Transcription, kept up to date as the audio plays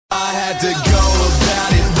had to go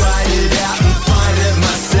about it, write it out and find it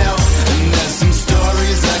myself. And there's some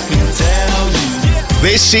stories I can tell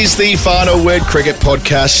you. This is the Final Word Cricket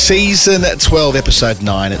Podcast, Season 12, Episode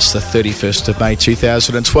 9. It's the 31st of May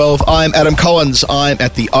 2012. I'm Adam Collins. I'm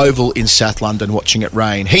at the Oval in South London watching it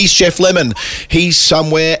rain. He's Jeff Lemon. He's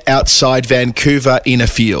somewhere outside Vancouver in a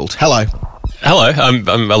field. Hello. Hello.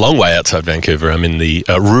 I'm a long way outside Vancouver. I'm in the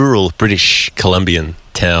rural British Columbian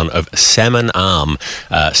town of Salmon Arm.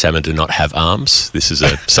 Salmon do not have arms. This is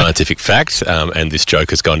a scientific fact, and this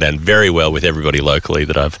joke has gone down very well with everybody locally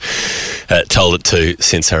that I've told it to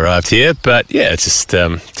since I arrived here. But yeah, it's just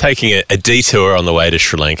taking a detour on the way to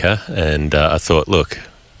Sri Lanka, and I thought, look,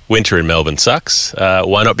 winter in Melbourne sucks.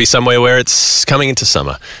 Why not be somewhere where it's coming into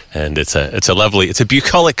summer? And it's a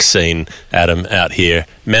bucolic scene, Adam, out here.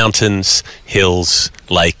 Mountains, hills,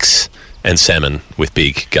 lakes, and salmon with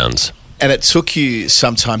big guns. And it took you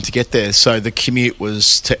some time to get there. So the commute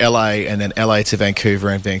was to LA and then LA to Vancouver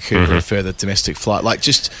and Vancouver a further domestic flight. Like,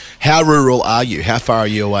 just how rural are you? How far are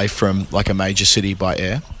you away from like a major city by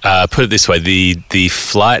air? Put it this way, the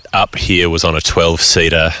flight up here was on a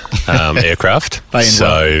 12-seater aircraft.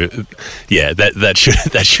 So yeah,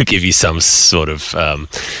 that should give you some sort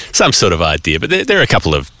of idea. But there are a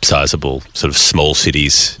couple of sizable sort of small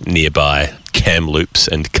cities nearby. Kamloops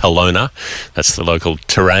and Kelowna, that's the local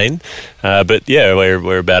terrain. But yeah,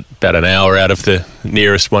 we're about an hour out of the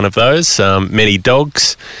nearest one of those. Many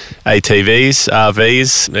dogs, ATVs,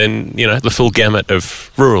 RVs, and the full gamut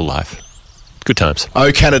of rural life. Good times.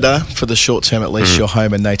 Oh, Canada, for the short term at least, your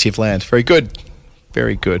home and native land. Very good.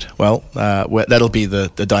 Very good. Well, that'll be the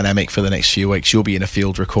dynamic for the next few weeks. You'll be in a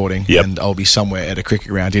field recording, and I'll be somewhere at a cricket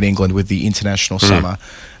ground in England with the international summer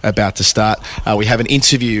about to start. We have an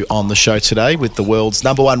interview on the show today with the world's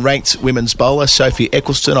number one ranked women's bowler, Sophie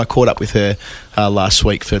Eccleston. I caught up with her last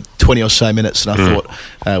week for 20 or so minutes, and I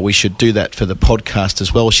thought we should do that for the podcast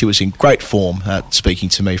as well. She was in great form speaking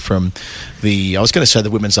to me from I was going to say the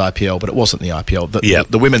women's IPL, but it wasn't the IPL.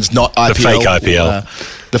 The women's not IPL. The fake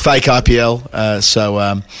IPL. The fake IPL.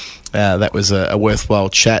 So that was a worthwhile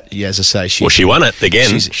chat. Yeah, as I say, she won it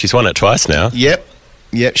again. She's won it twice now.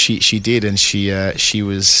 Yep, she did, and she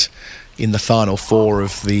was in the final four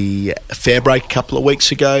of the fair break a couple of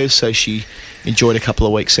weeks ago. So she enjoyed a couple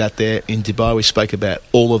of weeks out there in Dubai. We spoke about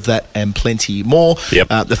all of that and plenty more.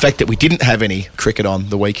 The fact that we didn't have any cricket on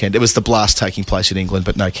the weekend, it was the Blast taking place in England,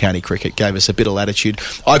 but no county cricket, gave us a bit of latitude.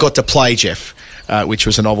 I got to play, Jeff, which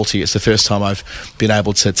was a novelty. It's the first time I've been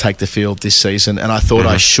able to take the field this season, and I thought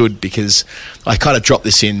I should, because I kind of dropped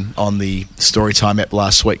this in on the Storytime app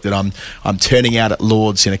last week that I'm turning out at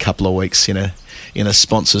Lord's in a couple of weeks in a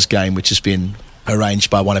sponsors game, which has been arranged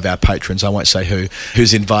by one of our patrons. I won't say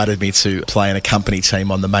who's invited me to play in a company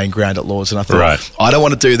team on the main ground at Lord's, and I thought I don't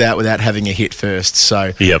want to do that without having a hit first.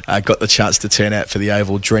 So I got the chance to turn out for the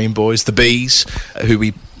Oval Dream Boys, the Bees, who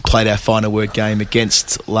we played our final word game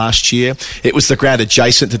against last year. It was the ground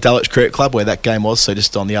adjacent to Dulwich Cricket Club where that game was, so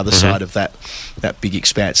just on the other side of that big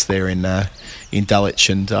expanse there in Dulwich,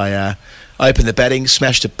 and I opened the batting,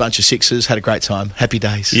 smashed a bunch of sixes, had a great time. Happy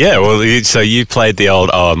days. Yeah, well, so you played the old,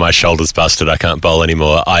 my shoulder's busted, I can't bowl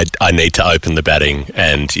anymore. I need to open the batting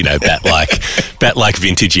and, bat like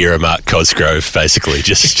vintage era Mark Cosgrove, basically.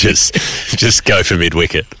 Just go for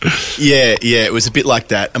mid-wicket. Yeah, it was a bit like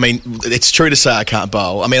that. I mean, it's true to say I can't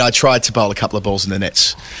bowl. I mean, I tried to bowl a couple of balls in the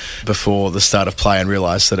nets before the start of play and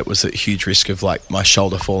realised that it was a huge risk of, my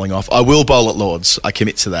shoulder falling off. I will bowl at Lord's. I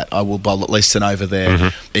commit to that. I will bowl at least an over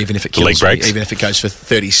there, even if it kills me. Even if it goes for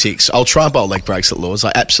 36. I'll try and bowl leg breaks at Lord's.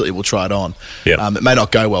 I absolutely will try it on. It may not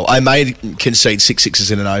go well. I may concede 6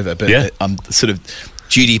 sixes in and over, but I'm sort of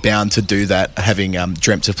duty bound to do that, having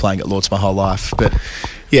dreamt of playing at Lord's my whole life. But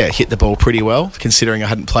hit the ball pretty well, considering I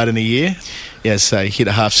hadn't played in a year. So hit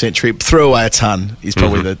a half century, threw away a ton is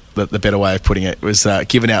probably the better way of putting it. It was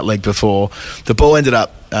given out leg before. The ball ended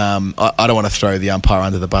up, I don't want to throw the umpire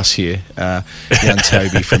under the bus here, young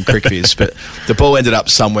Toby from Crickviz, but the ball ended up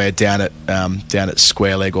somewhere down at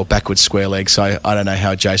square leg or backwards square leg, so I don't know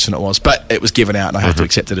how adjacent it was, but it was given out and I have to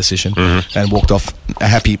accept the decision and walked off a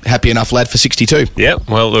happy enough lad for 62. Yeah,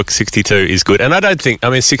 well, look, 62 is good, and I don't think,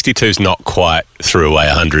 62 is not quite threw away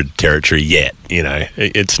 100 territory yet,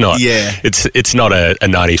 it's not. It's not a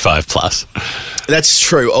 95 plus. That's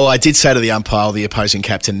true. I did say to the umpire, the opposing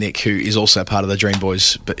captain, Nick, who is also part of the Dream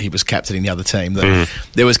Boys, but he was captaining the other team, that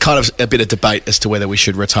there was kind of a bit of debate as to whether we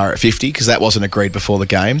should retire at 50, because that wasn't agreed before the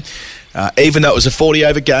game. even though it was a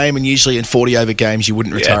 40-over game, and usually in 40-over games you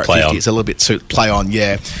wouldn't retire at 50. On. It's a little bit to play on,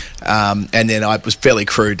 yeah. And then I was fairly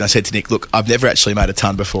crude, and I said to Nick, look, I've never actually made a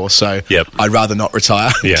ton before, so I'd rather not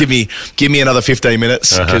retire. Yeah. Give me another 15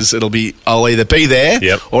 minutes, because I'll either be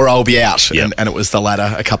there or I'll be out. Yep. And it was the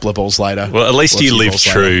latter a couple of balls later. Well, at least you lived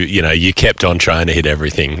through, you kept on trying to hit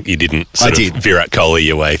everything. You didn't sort of Virat Kohli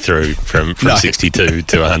your way through from 62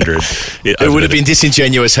 to 100. It would have been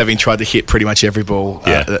disingenuous having tried to hit pretty much every ball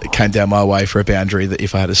that came down my way for a boundary, that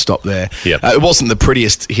if I had to stop there. Yep. It wasn't the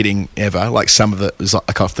prettiest hitting ever. Like, some of it was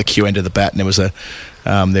like off the cue end of the bat, and there was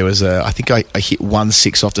I think I hit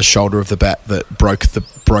 1-6 off the shoulder of the bat that broke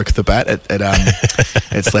the bat.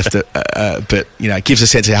 It's left it, but it gives a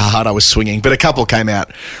sense of how hard I was swinging. But a couple came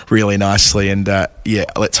out really nicely, and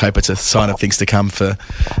let's hope it's a sign of things to come for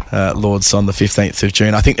Lords on the 15th of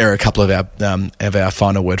June. I think there are a couple of our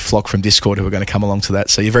final word flock from Discord who are going to come along to that.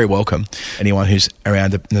 So you're very welcome, anyone who's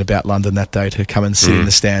around and about London that day, to come and sit in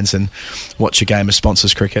the stands and watch a game of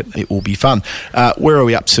sponsors cricket. It will be fun. Where are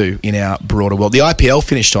we up to in our broader world? The IPL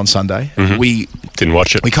finished on Sunday. We didn't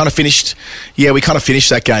watch it. We kind of finished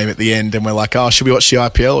that game at the end, and we're like, should we watch the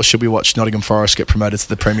IPL or should we watch Nottingham Forest get promoted to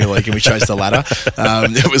the Premier League? And we chose the latter.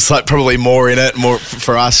 It was like probably more in it, more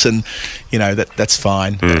for us, and that's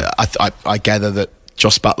fine. I gather that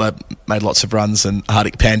Joss Buttler made lots of runs, and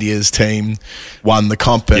Hardik Pandya's team won the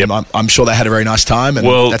comp, and I'm sure they had a very nice time, and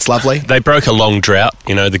that's lovely. They broke a long drought,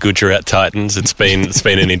 the Gujarat Titans. It's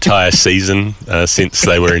been an entire season since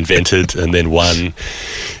they were invented, and then won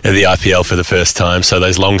the IPL for the first time. So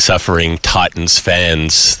those long-suffering Titans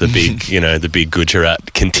fans, the big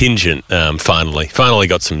Gujarat contingent, finally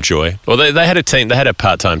got some joy. Well, they had a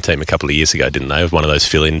part-time team a couple of years ago, didn't they? It was one of those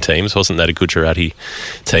fill-in teams. Wasn't that a Gujarati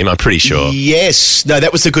team? I'm pretty sure. Yes. No,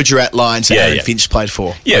 that was the Gujarat Lions that Aaron Finch played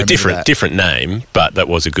for. Yeah, different name, but that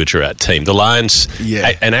was a Gujarat team. The Lions,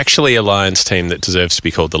 and actually a Lions team that deserves to be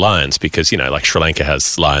called the Lions, because, like Sri Lanka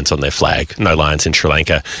has lions on their flag. No lions in Sri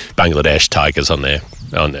Lanka. Bangladesh, tigers on the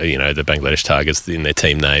Bangladesh Tigers in their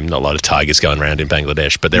team name. Not a lot of tigers going around in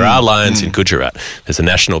Bangladesh, but there are lions in Gujarat. There's a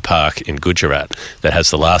national park in Gujarat that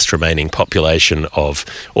has the last remaining population of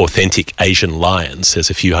authentic Asian lions. There's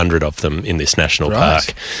a few hundred of them in this national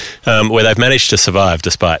park, where they've managed to survive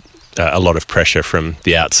despite a lot of pressure from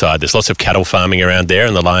the outside. There's lots of cattle farming around there,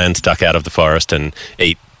 and the lions duck out of the forest and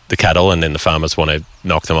eat the cattle, and then the farmers want to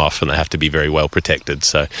knock them off, and they have to be very well protected.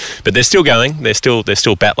 So, but they're still going. They're still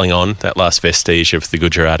battling on, that last vestige of the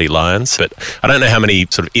Gujarati lions. But I don't know how many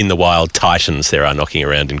sort of in the wild titans there are knocking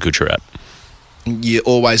around in Gujarat. You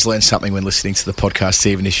always learn something when listening to the podcast,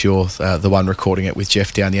 even if you're the one recording it with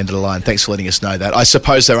Jeff down the end of the line. Thanks for letting us know that. I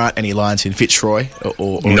suppose there aren't any lions in Fitzroy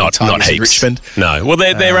or not tigers in heaps. Richmond. No. Well,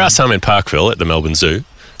 there are some in Parkville at the Melbourne Zoo.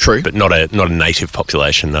 True. But not a native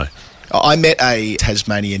population, no. I met a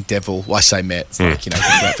Tasmanian devil. Well, I say met. It's like,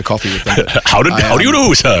 go out for coffee with them. How do you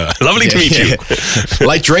do, sir? Lovely to meet you.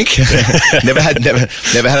 Late drink. never had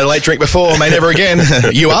a late drink before. May never again.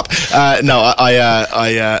 You up? No, I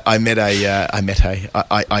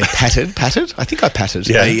patted. I think I patted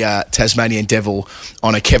a Tasmanian devil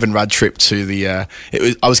on a Kevin Rudd trip to the.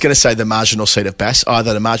 I was going to say the marginal seat of Bass,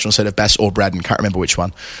 either the marginal seat of Bass or Braddon. Can't remember which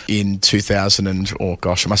one. In 2000 it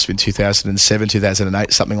must have been 2007,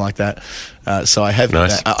 2008, something like that. So I have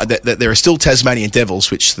nice. There are still Tasmanian Devils,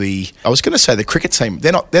 which I was going to say the cricket team.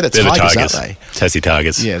 They're the Tigers, aren't they? Tassie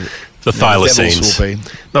Tigers. Yeah. The thylacines.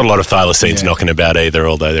 Not a lot of thylacines knocking about either,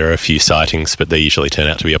 although there are a few sightings, but they usually turn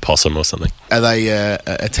out to be a possum or something. Are they a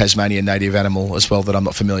Tasmanian native animal as well that I'm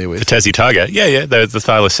not familiar with? The Tassie tiger? Yeah. The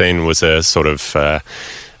thylacine was a sort of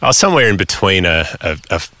somewhere in between a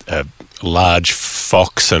large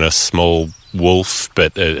fox and a small wolf,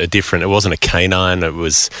 but a different. It wasn't a canine. It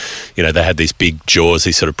was, they had these big jaws,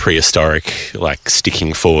 these sort of prehistoric, like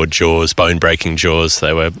sticking forward jaws, bone-breaking jaws.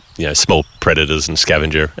 They were, small predators and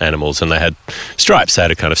scavenger animals, and they had stripes. They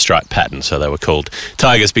had a kind of stripe pattern, so they were called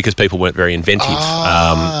tigers because people weren't very inventive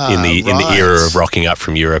in the era of rocking up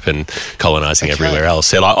from Europe and colonising everywhere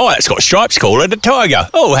else. They're like, it's got stripes, call it a tiger.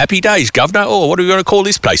 Oh, happy days, governor. Oh, what are we going to call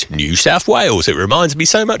this place? New South Wales. It reminds me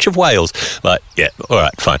so much of Wales. Like, yeah, all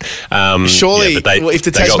right, fine. Surely, if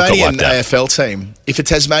the Tasmanian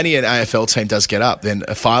AFL team does get up, then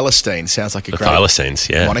a Thylacine sounds like a great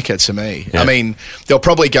moniker to me. Yeah. I mean, they'll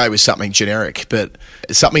probably go with something generic, but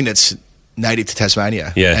something that's native to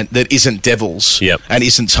Tasmania. Yeah. And that isn't devils. Yep. And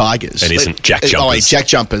isn't tigers. And isn't jack jumpers. Jack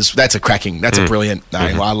jumpers. That's a brilliant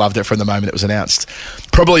name. I loved it from the moment it was announced.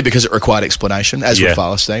 Probably because it required explanation, as with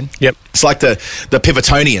Philistine. Yep. It's like the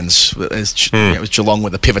Pivotonians. It was Geelong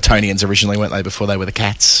with the Pivotonians originally, weren't they, before they were the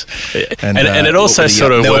Cats? And it also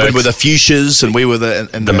sort of Melbourne works. were the Fuchsias, and we were the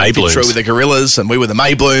Mayblooms. Fitzroy were the Gorillas, and we were the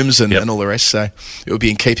Mayblooms, and all the rest. So it would be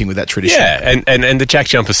in keeping with that tradition. Yeah, and the jack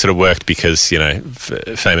jumpers sort of worked because,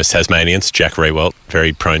 famous Tasmanians, Jack Rewalt,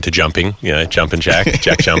 very prone to jumping, jumping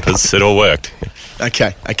jack jumpers, it all worked.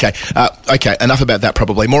 Okay. Enough about that.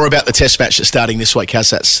 Probably more about the Test match that's starting this week.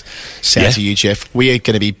 How's that sound to you, Jeff? We are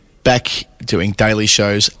going to be back doing daily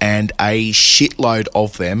shows, and a shitload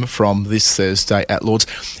of them from this Thursday at Lord's.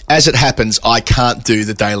 As it happens, I can't do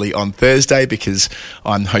the daily on Thursday because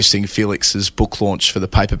I'm hosting Felix's book launch for the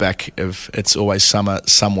paperback of It's Always Summer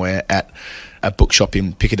Somewhere at a bookshop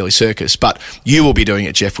in Piccadilly Circus. But you will be doing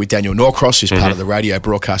it, Jeff, with Daniel Norcross, who's part of the radio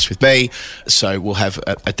broadcast with me. So we'll have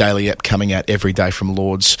a daily app coming out every day from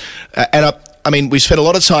Lord's. And we've spent a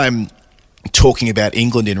lot of time talking about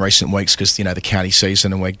England in recent weeks because, the county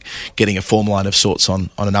season, and we're getting a form line of sorts on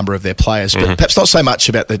a number of their players. But perhaps not so much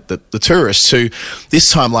about the tourists, who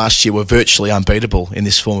this time last year were virtually unbeatable in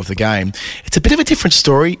this form of the game. It's a bit of a different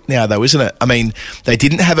story now, though, isn't it? I mean, they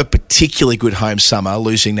didn't have a particularly good home summer,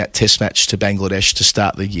 losing that Test match to Bangladesh to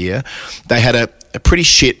start the year. They had a pretty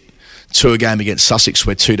shit tour game against Sussex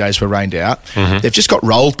where 2 days were rained out. They've just got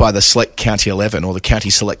rolled by the Select County 11, or the County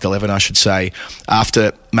Select 11, I should say,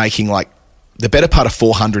 after making the better part of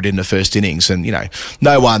 400 in the first innings. And,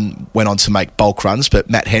 no one went on to make bulk runs, but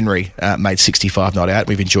Matt Henry made 65 not out.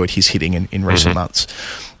 We've enjoyed his hitting in recent months.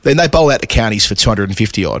 Then they bowl out the counties for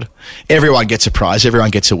 250 odd. Everyone gets a prize.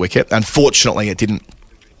 Everyone gets a wicket. Unfortunately, it didn't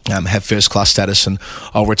have first-class status, and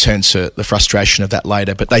I'll return to the frustration of that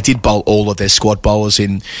later. But they did bowl all of their squad bowlers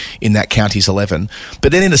in that county's 11.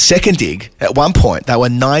 But then in the second dig, at one point, they were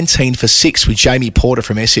 19 for 6 with Jamie Porter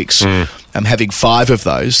from Essex having 5 of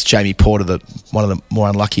those. Jamie Porter, one of the more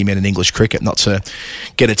unlucky men in English cricket, not to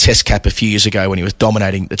get a Test cap a few years ago when he was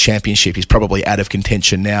dominating the championship. He's probably out of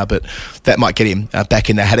contention now, but that might get him back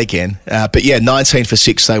in the hat again. But 19 for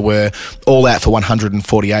 6, they were all out for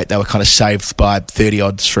 148. They were kind of saved by 30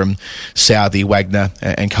 odds from Southey, Wagner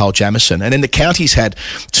and Cole Jamieson. And then the counties had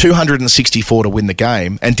 264 to win the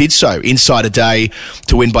game, and did so inside a day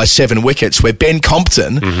to win by 7 wickets, where Ben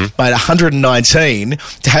Compton made 119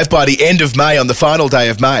 to have by the end of May, on the final day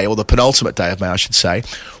of May, or the penultimate day of May, I should say,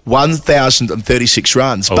 1,036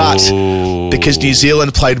 runs. But because New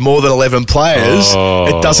Zealand played more than 11 players,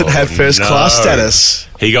 it doesn't have first-class status.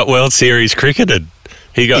 He got World Series cricketed.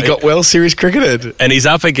 He got World Series cricketed. And he's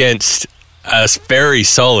up against a very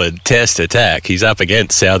solid Test attack. He's up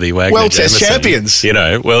against Southey, Wagner, World Jamieson, Test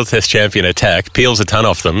champions. World Test champion attack, peels a ton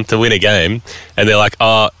off them to win a game, and they're like,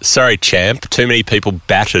 oh, sorry, champ, too many people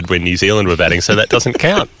batted when New Zealand were batting, so that doesn't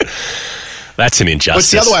count. That's an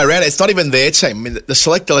injustice. But it's the other way around. It's not even their team. I mean, the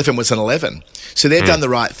Select 11 was an 11, so they've done the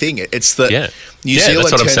right thing. It's that New Zealand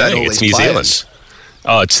that's what I'm turned out saying. all It's these New players. Zealand.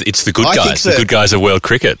 Oh, it's the good guys. The good guys of world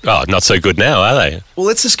cricket. Oh, not so good now, are they? Well,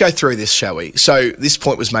 let's just go through this, shall we? So this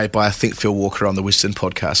point was made by, I think, Phil Walker on the Wisden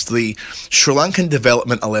podcast. The Sri Lankan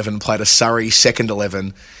Development 11 played a Surrey second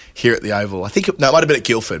 11 here at the Oval. It might have been at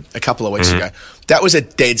Guildford a couple of weeks ago. That was a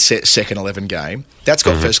dead set second 11 game. That's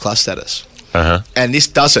got first-class status. And this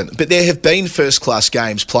doesn't. But there have been first-class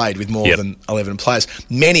games played with more than 11 players.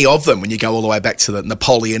 Many of them, when you go all the way back to the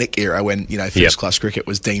Napoleonic era when, first-class cricket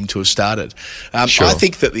was deemed to have started. I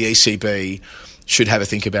think that the ECB should have a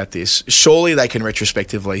think about this. Surely they can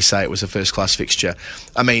retrospectively say it was a first-class fixture.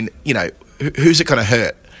 I mean, who's it going to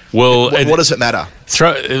hurt? Well, what does it matter?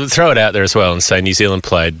 Throw it out there as well and say New Zealand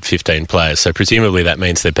played 15 players, so presumably that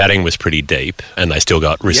means their batting was pretty deep and they still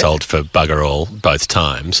got resold for bugger all both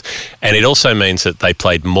times. And it also means that they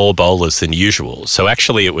played more bowlers than usual. So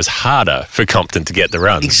actually it was harder for Compton to get the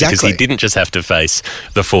runs. Exactly. Because he didn't just have to face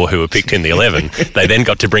the 4 who were picked in the 11. They then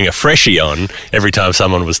got to bring a freshie on every time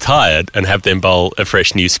someone was tired and have them bowl a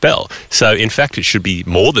fresh new spell. So in fact it should be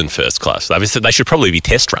more than first class. They should probably be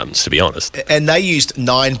test runs, to be honest. And they used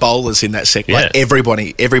 9 bowlers in that second. Like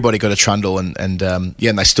everybody got a trundle, and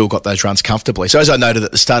they still got those runs comfortably. So as I noted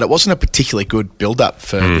at the start, it wasn't a particularly good build-up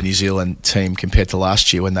for the New Zealand team compared to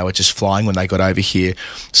last year when they were just flying when they got over here.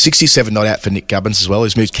 67 not out for Nick Gubbins as well,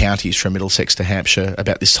 who's moved counties from Middlesex to Hampshire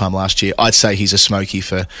about this time last year. I'd say he's a smoky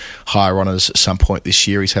for higher honours at some point this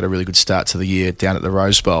year. He's had a really good start to the year down at the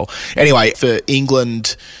Rose Bowl. Anyway, for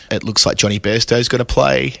England, it looks like Johnny Bairstow's going to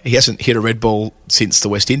play. He hasn't hit a red ball since the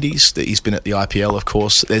West Indies. He's been at the IPL, of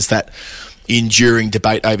course. There's that enduring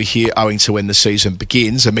debate over here owing to when the season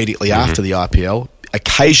begins, immediately after the IPL.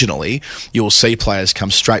 occasionally you'll see players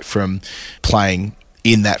come straight from playing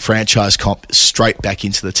in that franchise comp straight back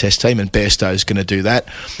into the Test team, and Bairstow's going to do that,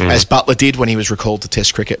 as Butler did when he was recalled to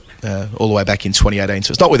Test cricket all the way back in 2018.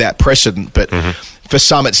 So it's not without precedent, but for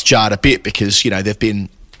some it's jarred a bit because, they've been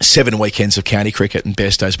 7 weekends of county cricket and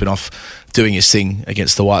Bairstow's been off doing his thing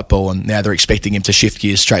against the white ball, and now they're expecting him to shift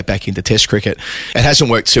gears straight back into Test cricket. It hasn't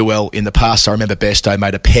worked too well in the past. I remember Bairstow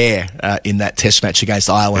made a pair in that Test match against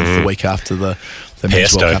Ireland the week after the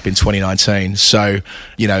Men's World Cup in 2019. So,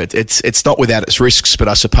 it's not without its risks, but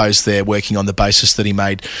I suppose they're working on the basis that he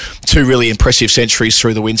made 2 really impressive centuries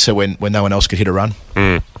through the winter when no one else could hit a run.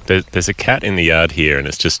 There's a cat in the yard here and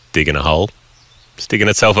it's just digging a hole. It's digging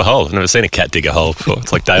itself a hole. I've never seen a cat dig a hole before.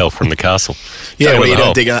 It's like Dale from the castle. Yeah, what are you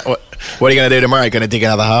going to do tomorrow? Going to dig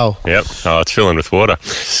another hole? Yep. Oh, it's filling with water.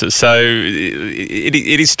 So it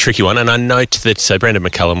is a tricky one. And I note that Brandon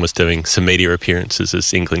McCullum was doing some media appearances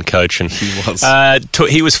as England coach. And he was.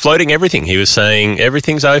 He was floating everything. He was saying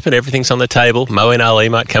everything's open, everything's on the table. Moeen Ali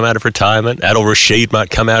might come out of retirement. Adil Rashid might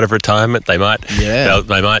come out of retirement. They might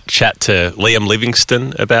chat to Liam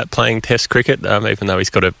Livingstone about playing Test cricket, even though he's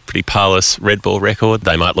got a pretty parlous red ball record.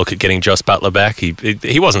 They might look at getting Joss Butler back.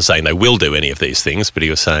 He wasn't saying they will do any of these things, but he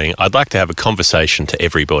was saying, I'd like to have a conversation to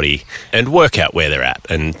everybody and work out where they're at.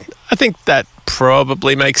 And I think that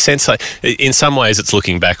probably makes sense. In some ways, it's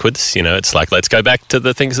looking backwards. It's like, let's go back to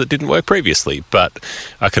the things that didn't work previously. But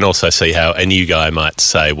I can also see how a new guy might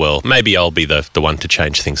say, well, maybe I'll be the one to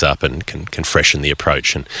change things up and can freshen the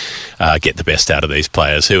approach and get the best out of these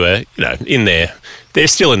players who are, they're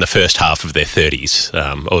still in the first half of their 30s,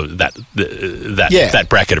 or that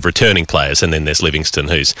bracket of returning players. And then there's Livingstone,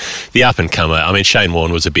 who's the up-and-comer. I mean, Shane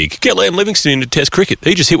Warne was a big, get Liam Livingstone into Test cricket.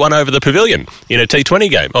 He just hit one over the pavilion in a T20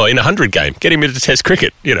 game, or in a 100 game. Get him into Test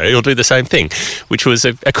cricket. He'll do the same thing, which was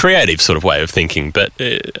a creative sort of way of thinking. But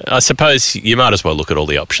I suppose you might as well look at all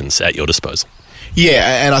the options at your disposal.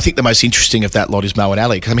 Yeah, and I think the most interesting of that lot is Moeen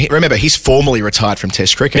Ali. I mean, remember, he's formally retired from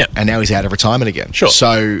Test cricket, and now he's out of retirement again. Sure.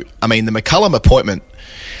 So, I mean, the McCullum appointment,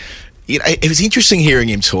 it was interesting hearing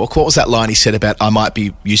him talk. What was that line he said about, I might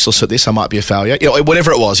be useless at this, I might be a failure?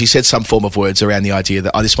 Whatever it was, he said some form of words around the idea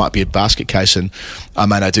that, this might be a basket case and I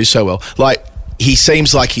may not do so well. He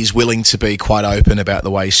seems like he's willing to be quite open about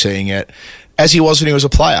the way he's seeing it, as he was when he was a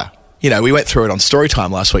player. We went through it on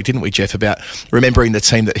Storytime last week, didn't we, Jeff, about remembering the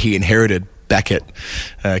team that he inherited back at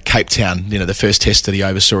Cape Town, the first test that he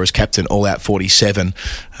oversaw as captain, all out 47,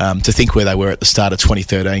 to think where they were at the start of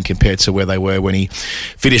 2013 compared to where they were when he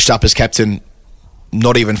finished up as captain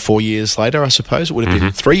not even 4 years later, I suppose. It would have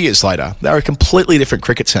been 3 years later. They're a completely different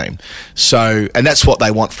cricket team. So, and that's what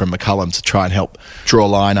they want from McCullum, to try and help draw a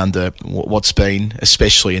line under what's been,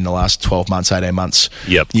 especially in the last 12 months, 18 months,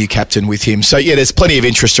 new captain with him. So, there's plenty of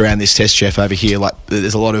interest around this test, Jeff, over here.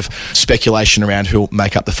 There's a lot of speculation around who'll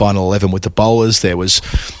make up the final 11 with the bowlers. There was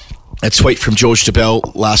a tweet from George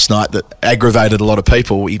DeBell last night that aggravated a lot of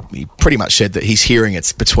people. He pretty much said that he's hearing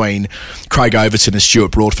it's between Craig Overton and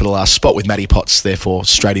Stuart Broad for the last spot, with Matty Potts therefore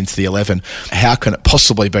straight into the 11. How can it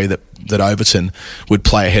possibly be that Overton would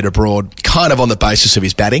play ahead of Broad, kind of on the basis of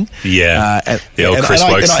his batting? The old Chris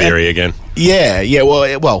Wokes theory again.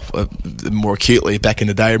 Well, more acutely back in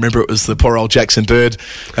the day, remember it was the poor old Jackson Bird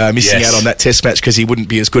missing out on that test match because he wouldn't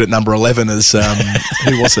be as good at number 11 as,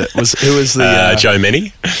 who was it? Who was the... Joe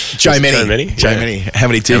Many? Joe Many. How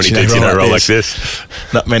many dudes you know roll like this?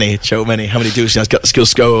 Not many. Joe Many. How many dudes you know got the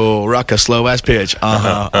skills to go rock a slow ass pitch?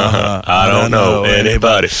 I don't know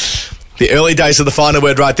anybody. The early days of the final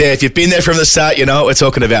word right there. If you've been there from the start, you know what we're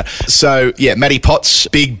talking about. So, Matty Potts,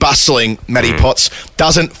 big bustling Matty Potts,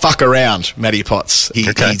 doesn't fuck around, Matty Potts.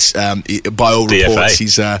 He's, by all reports,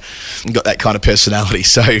 he's got that kind of personality.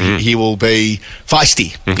 So he will be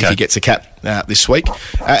feisty if he gets a cap this week.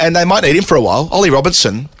 And they might need him for a while. Ollie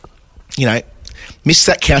Robinson, missed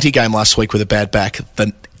that county game last week with a bad back.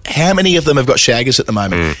 How many of them have got shaggers at the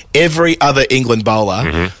moment? Every other England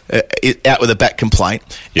bowler out with a back complaint,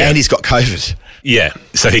 and he's got COVID. Yeah,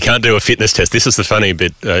 so he can't do a fitness test. This is the funny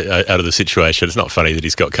bit out of the situation. It's not funny that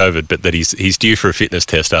he's got COVID, but that he's due for a fitness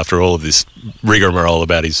test after all of this rigmarole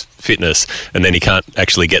about his fitness, and then he can't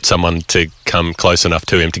actually get someone to come close enough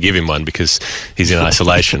to him to give him one because he's in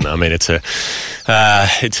isolation. I mean, it's a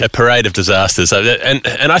parade of disasters,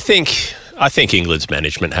 and I think England's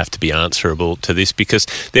management have to be answerable to this, because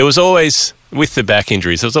there was always, with the back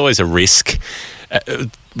injuries, there was always a risk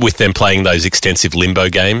with them playing those extensive limbo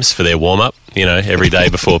games for their warm-up. every day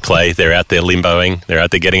before play. They're out there limboing. They're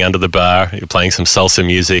out there getting under the bar, playing some salsa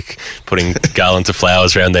music, putting garlands of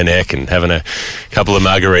flowers around their neck and having a couple of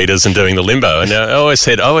margaritas and doing the limbo. And I always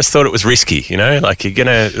thought it was risky, like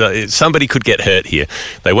somebody could get hurt here.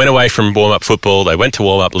 They went away from warm-up football. They went to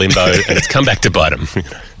warm-up limbo and it's come back to bite them.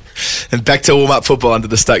 And back to warm-up football under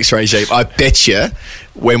the Stokes regime. I bet you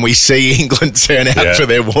when we see England turn out for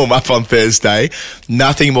their warm-up on Thursday,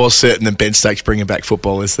 nothing more certain than Ben Stokes bringing back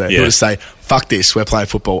football, is there? He'll just say, fuck this, we're playing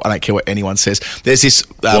football. I don't care what anyone says. There's this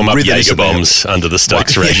warm-up Jaeger bombs under the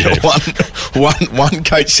Stokes regime. One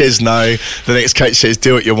coach says no, the next coach says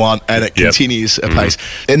do what you want, and it continues apace.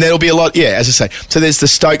 And there'll be a lot, as I say. So there's the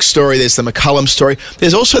Stokes story, there's the McCullum story.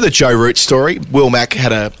 There's also the Joe Root story. Will Mack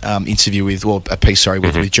had a interview with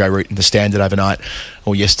Joe Root in the Standard overnight,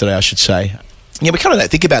 or yesterday, I should say. Yeah, we kind of don't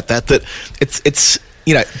think about that it's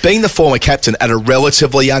being the former captain at a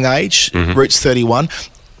relatively young age, Root's 31,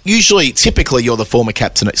 typically you're the former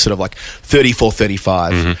captain at sort of like 34,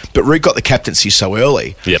 35, but Root got the captaincy so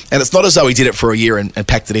early. Yep. And it's not as though he did it for a year and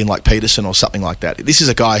packed it in like Peterson or something like that. This is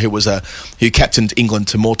a guy who captained England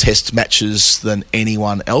to more test matches than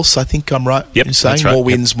anyone else, I think I'm right in saying. That's right. More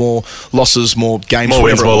wins, more losses, more games. More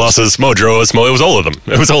wins, more losses, more draws, it was all of them.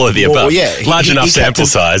 It was all of the above. Large enough sample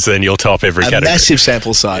size, then you'll top every category. A massive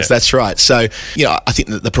sample size, that's right. So, I think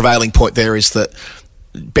that the prevailing point there is that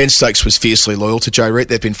Ben Stokes was fiercely loyal to Joe Root.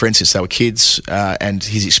 They've been friends since they were kids, and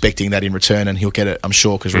he's expecting that in return, and he'll get it, I'm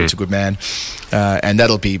sure, because Root's a good man. And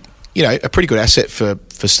that'll be, a pretty good asset for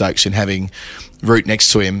Stokes in having Root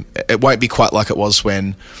next to him. It won't be quite like it was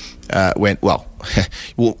when well,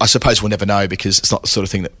 I suppose we'll never know because it's not the sort of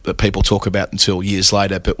thing that people talk about until years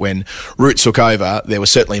later. But when Root took over, there were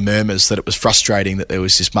certainly murmurs that it was frustrating that there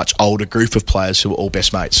was this much older group of players who were all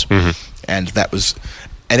best mates. And that was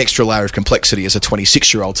an extra layer of complexity as a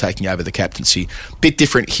 26-year-old taking over the captaincy. Bit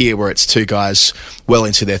different here where it's two guys well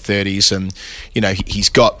into their 30s and, he's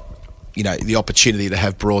got, the opportunity to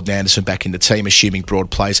have Broad and Anderson back in the team, assuming Broad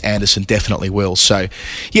plays. Anderson definitely will. So,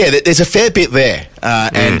 there's a fair bit there.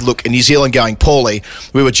 And look, New Zealand going poorly,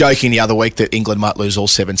 we were joking the other week that England might lose all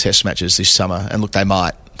 7 test matches this summer. And look, they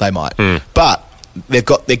might. But they're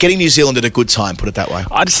getting New Zealand at a good time, put it that way.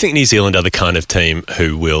 I just think New Zealand are the kind of team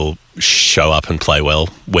who will show up and play well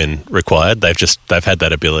when required. They've had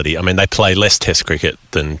that ability. I mean, they play less Test cricket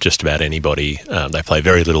than just about anybody. They play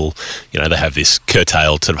very little. They have this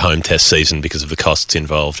curtailed sort of home Test season because of the costs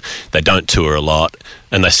involved. They don't tour a lot,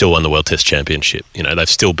 and they still won the World Test Championship. They've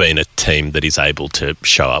still been a team that is able to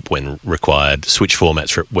show up when required, switch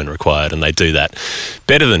formats when required, and they do that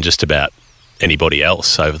better than just about anybody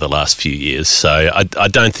else over the last few years. So I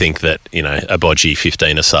don't think that, a bodgy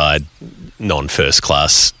 15-a-side, non-first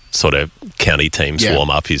class sort of county teams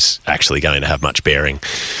warm-up is actually going to have much bearing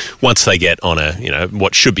once they get on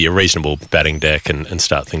what should be a reasonable batting deck and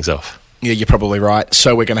start things off. Yeah, you're probably right.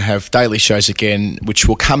 So we're going to have daily shows again, which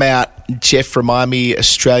will come out, Jeff, remind me,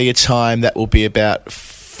 Australia time, that will be about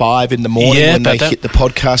 5 in the morning when they hit the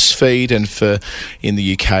podcast feed, and in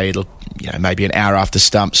the UK it'll maybe an hour after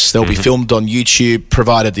stumps. They'll be filmed on YouTube,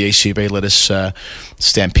 provided the ECB let us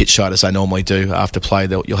stand pitch side as they normally do after play.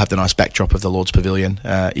 You'll have the nice backdrop of the Lord's Pavilion.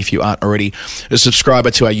 If you aren't already a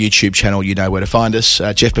subscriber to our YouTube channel, you know where to find us.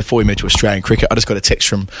 Jeff, before we move to Australian cricket, I just got a text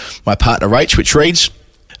from my partner Rach, which reads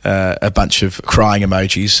a bunch of crying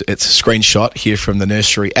emojis. It's a screenshot here from the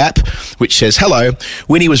nursery app, which says, "Hello,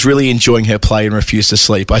 Winnie was really enjoying her play and refused to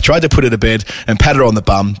sleep. I tried to put her to bed and pat her on the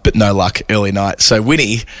bum, but no luck, early night." So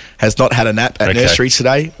Winnie has not had a nap at nursery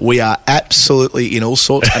today. We are absolutely in all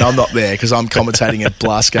sorts, and I'm not there because I'm commentating a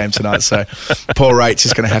blast game tonight. So poor Rach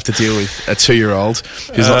is going to have to deal with a 2-year-old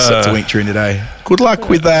who's not set to wink during the day. Good luck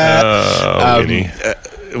with that. Winnie.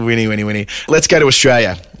 Winnie. Let's go to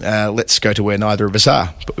Australia. Let's go to where neither of us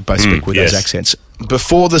are, but we both speak with those accents.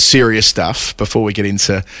 Before the serious stuff, before we get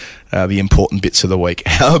into the important bits of the week,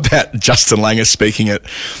 how about Justin Langer speaking at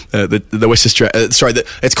the West Australia?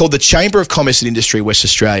 It's called the Chamber of Commerce and Industry West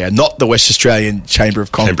Australia, not the West Australian Chamber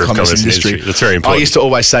of Commerce and Industry. That's very important. I used to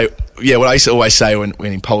always say, what I used to always say when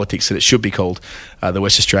in politics, that it should be called the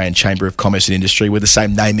West Australian Chamber of Commerce and Industry, with the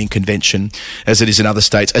same naming convention as it is in other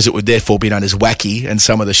states, as it would therefore be known as wacky, and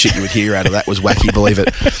some of the shit you would hear out of that was wacky, believe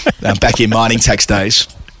it, back in mining tax days.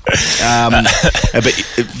 But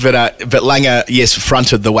Langer, yes,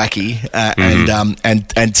 fronted the wacky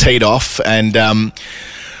and teed off, and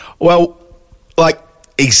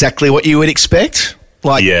exactly what you would expect,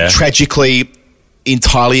 tragically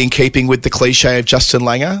entirely in keeping with the cliche of Justin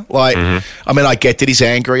Langer. I mean, I get that he's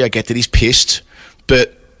angry, I get that he's pissed,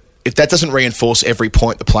 but if that doesn't reinforce every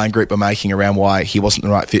point the playing group are making around why he wasn't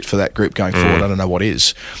the right fit for that group going forward, I don't know what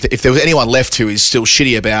is. If there was anyone left who is still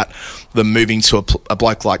shitty about them moving to a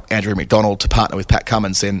bloke like Andrew McDonald to partner with Pat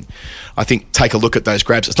Cummins, then I think take a look at those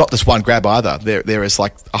grabs. It's not just one grab either. There is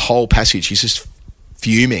like a whole passage. He's just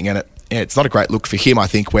fuming, and it's not a great look for him, I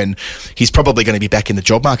think, when he's probably going to be back in the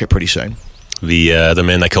job market pretty soon. The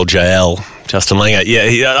man they call JL, Justin Langer.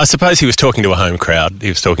 Yeah, I suppose he was talking to a home crowd. He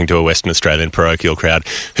was talking to a Western Australian parochial crowd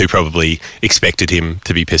who probably expected him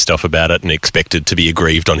to be pissed off about it and expected to be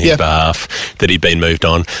aggrieved on his behalf that he'd been moved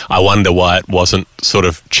on. I wonder why it wasn't sort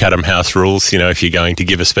of Chatham House rules. If you're going to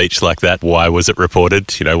give a speech like that, why was it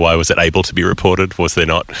reported? Why was it able to be reported? Was there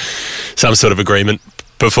not some sort of agreement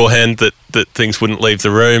beforehand that things wouldn't leave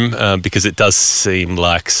the room, because it does seem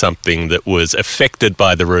like something that was affected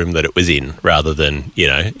by the room that it was in, rather than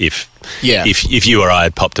if you or I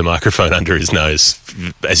had popped a microphone under his nose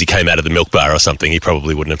as he came out of the milk bar or something, he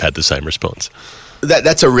probably wouldn't have had the same response.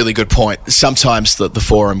 That's a really good point. Sometimes the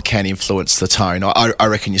forum can influence the tone. I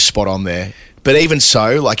reckon you're spot on there. But even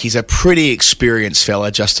so, like, he's a pretty experienced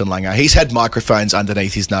fella, Justin Langer. He's had microphones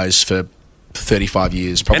underneath his nose for 35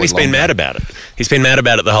 years, probably. And he's been mad about it. He's been mad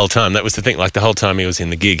about it the whole time. That was the thing. Like, the whole time he was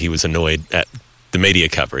in the gig, he was annoyed at the media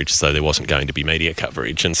coverage, so there wasn't going to be media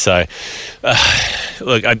coverage. And so,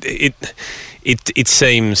 look, it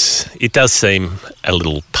does seem a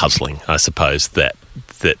little puzzling, I suppose, that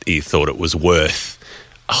he thought it was worth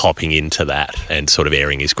hopping into that and sort of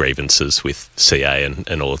airing his grievances with CA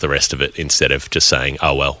and all of the rest of it, instead of just saying,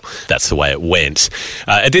 oh, well, that's the way it went.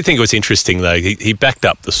 I did think it was interesting, though. He backed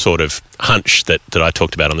up the sort of hunch that I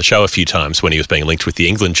talked about on the show a few times when he was being linked with the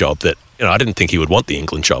England job, that I didn't think he would want the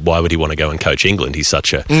England job. Why would he want to go and coach England? He's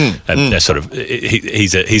such a sort of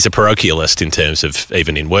he's a parochialist in terms of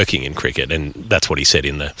even in working in cricket, and that's what he said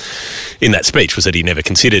in that speech, was that he never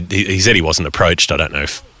considered. He said he wasn't approached. I don't know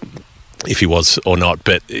if he was or not,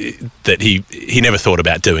 but that he never thought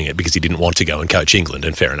about doing it because he didn't want to go and coach England,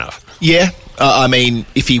 and fair enough. Yeah, I mean,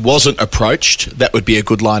 if he wasn't approached, that would be a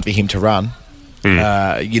good line for him to run.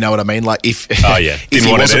 You know what I mean? Like, if if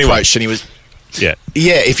he was approached and he was...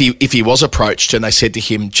 if he was approached and they said to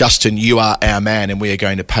him, Justin, you are our man and we are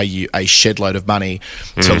going to pay you a shed load of money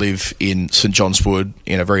to live in St John's Wood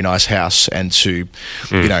in a very nice house and to,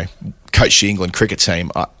 coach the England cricket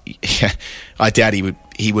team, I doubt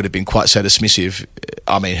he would have been quite so dismissive.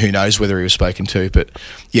 I mean, who knows whether he was spoken to, but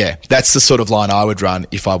yeah, that's the sort of line I would run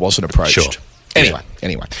if I wasn't approached. Sure. Anyway,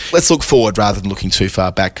 let's look forward rather than looking too far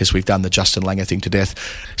back, because we've done the Justin Langer thing to death.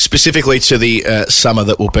 Specifically to the summer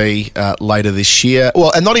that will be later this year.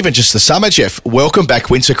 Well, and not even just the summer, Jeff. Welcome back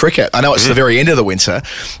winter cricket. I know it's the very end of the winter,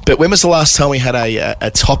 but when was the last time we had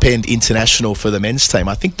a top-end international for the men's team?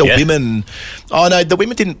 I think the women... Oh, no, the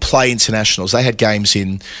women didn't play internationals. They had games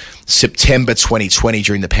in September 2020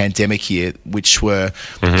 during the pandemic year, which were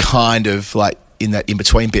kind of like in that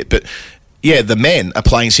in-between bit. But... yeah, the men are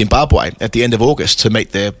playing Zimbabwe at the end of August to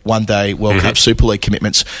meet their one-day World Cup Super League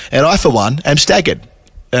commitments. And I, for one, am staggered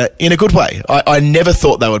in a good way. I never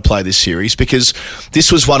thought they would play this series, because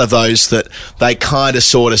this was one of those that they kind of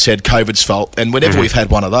sort of said COVID's fault. And whenever we've had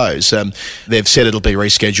one of those, they've said it'll be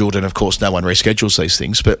rescheduled. And, of course, no one reschedules these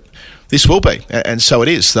things. But this will be. And so it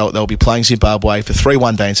is. They'll be playing Zimbabwe for 3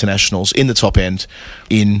 one-day internationals in the top end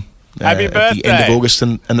in at the end of August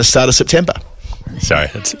and the start of September. Sorry,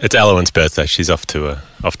 it's Elowen's birthday. She's off to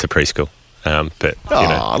preschool.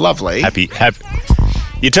 Lovely. Happy.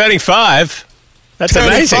 You're turning 5. That's turning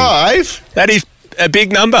amazing. 5? That is a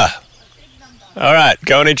big number. All right,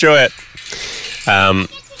 go and enjoy it.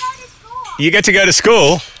 You get to go to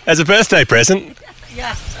school as a birthday present.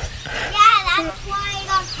 Yes. Yeah, that's why I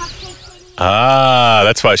got cupcakes.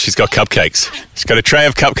 That's why she's got cupcakes. She's got a tray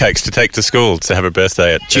of cupcakes to take to school to have her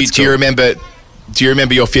birthday at school. Do you remember? Do you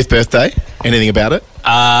remember your 5th birthday? Anything about it?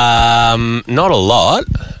 Not a lot.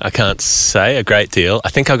 I can't say a great deal. I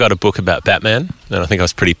think I got a book about Batman, and I think I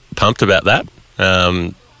was pretty pumped about that.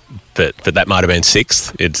 But that might have been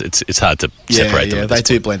 6th. It's hard to separate them. Yeah, they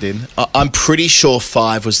do blend in. I'm pretty sure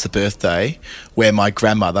 5 was the birthday where my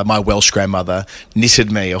grandmother, my Welsh grandmother,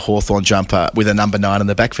 knitted me a Hawthorn jumper with a number 9 on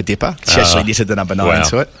the back for Dipper. She actually knitted the number 9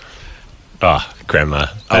 into it. Oh, Grandma.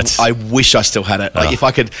 I wish I still had it. Like, if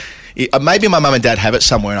I could... maybe my mum and dad have it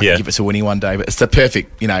somewhere and I can give it to Winnie one day, but it's the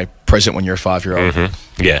perfect, present when you're a 5-year-old.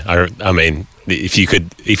 Yeah, I mean, If you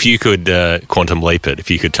could quantum leap it,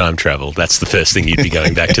 if you could time travel, that's the first thing you'd be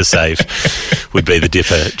going back to save. Would be the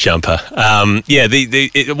dipper jumper.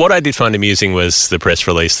 What I did find amusing was the press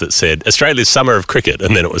release that said Australia's Summer of Cricket,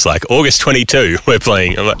 and then it was like August 22 we're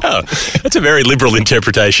playing. I'm like, oh, that's a very liberal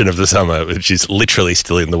interpretation of the summer, which is literally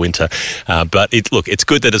still in the winter. But it's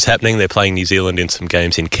good that it's happening. They're playing New Zealand in some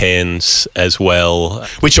games in Cairns as well,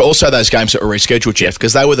 which are also those games that were rescheduled, Jeff,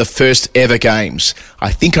 because they were the first ever games.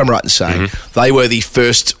 I think I'm right in saying they were the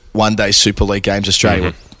first one-day Super League games Australia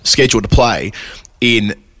were scheduled to play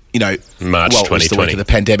in. March 2020. It was the week of the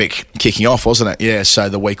pandemic kicking off, wasn't it? Yeah, so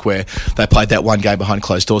the week where they played that one game behind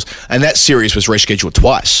closed doors. And that series was rescheduled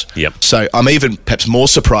twice. Yep. So I'm even perhaps more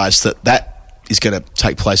surprised that is going to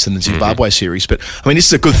take place in the Zimbabwe series. But, I mean, this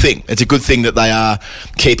is a good thing. It's a good thing that they are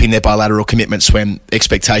keeping their bilateral commitments when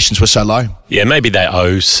expectations were so low. Yeah, maybe they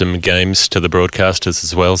owe some games to the broadcasters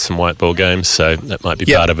as well, some white ball games, so that might be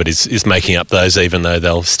part of it, is making up those, even though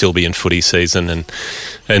they'll still be in footy season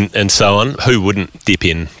and so on. Who wouldn't dip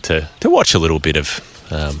in to watch a little bit of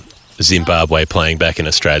Zimbabwe playing back in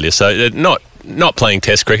Australia? So not playing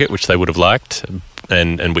Test cricket, which they would have liked,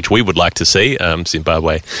 and which we would like to see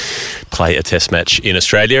Zimbabwe play a Test match in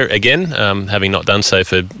Australia again, having not done so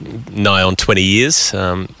for nigh on 20 years,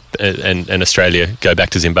 and Australia go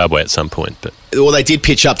back to Zimbabwe at some point. But well, they did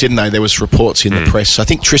pitch up, didn't they? There was reports in the press. I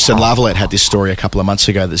think Tristan Lavalette had this story a couple of months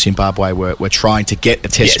ago that Zimbabwe were trying to get a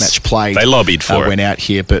Test match played. They lobbied for it. Went out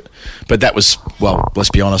here, but that was, well,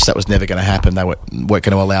 let's be honest, that was never going to happen. They weren't going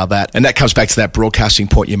to allow that. And that comes back to that broadcasting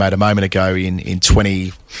point you made a moment ago in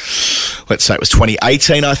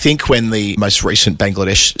 2018, I think, when the most recent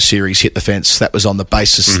Bangladesh series hit the fence. That was on the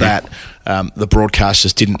basis that the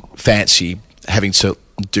broadcasters didn't fancy having to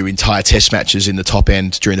do entire Test matches in the top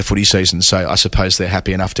end during the footy season, so I suppose they're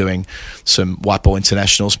happy enough doing some white ball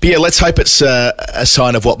internationals. But yeah, let's hope it's a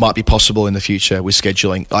sign of what might be possible in the future with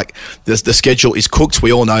scheduling. Like, the schedule is cooked,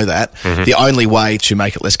 we all know that. The only way to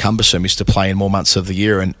make it less cumbersome is to play in more months of the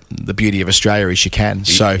year, and the beauty of Australia is you can.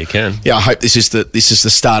 You can. Yeah, I hope this is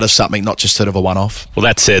the start of something, not just sort of a one-off. Well,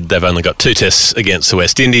 that said, they've only got 2 tests against the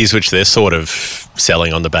West Indies, which they're sort of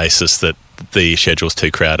selling on the basis that the schedule's too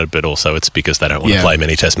crowded, but also it's because they don't want to play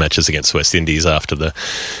many Test matches against West Indies after the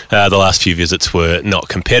last few visits were not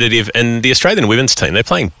competitive. And the Australian women's team, they're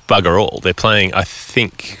playing bugger all. They're playing, I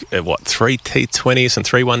think, 3 T20s and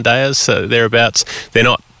 3 one-dayers, so thereabouts. They're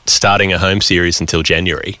not starting a home series until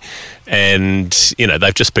January. And,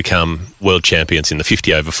 they've just become world champions in the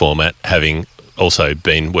 50-over format, having also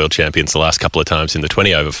been world champions the last couple of times in the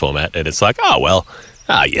 20-over format. And it's like,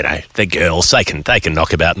 they're girls. They can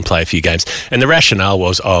knock about and play a few games. And the rationale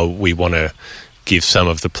was, we want to give some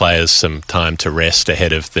of the players some time to rest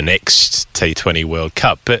ahead of the next T20 World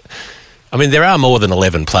Cup. But, I mean, there are more than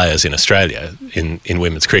 11 players in Australia in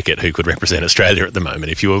women's cricket who could represent Australia at the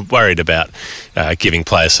moment. If you were worried about giving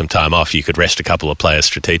players some time off, you could rest a couple of players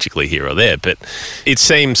strategically here or there. But it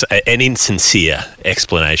seems an insincere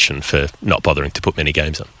explanation for not bothering to put many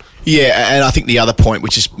games on. Yeah, and I think the other point,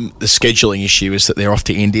 which is the scheduling issue, is that they're off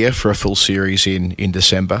to India for a full series in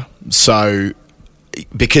December. So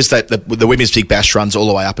because the Women's Big Bash runs all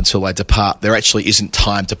the way up until they depart, there actually isn't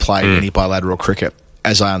time to play any bilateral cricket,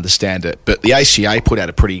 as I understand it. But the ACA put out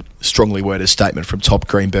a pretty strongly worded statement from Todd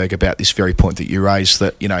Greenberg about this very point that you raised,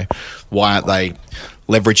 that, why aren't they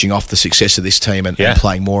leveraging off the success of this team and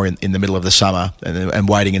playing more in the middle of the summer and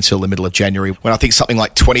waiting until the middle of January, when I think something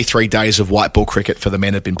like 23 days of white ball cricket for the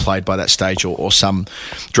men had been played by that stage, or some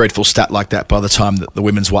dreadful stat like that by the time that the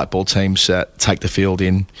women's white ball teams take the field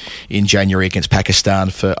in January against Pakistan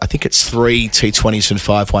for, I think it's 3 T20s and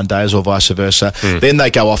 5 one-days, or vice versa. Then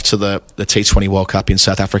they go off to the T20 World Cup in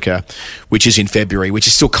South Africa, which is in February, which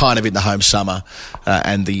is still kind of in the home summer,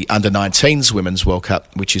 and the Under-19s Women's World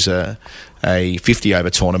Cup, which is a 50-over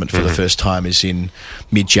tournament for the first time, is in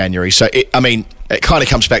mid-January. So, it kind of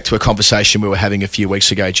comes back to a conversation we were having a few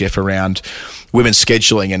weeks ago, Jeff, around women's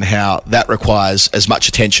scheduling and how that requires as much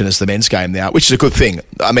attention as the men's game now, which is a good thing.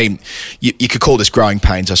 I mean, you could call this growing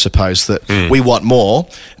pains, I suppose, that we want more.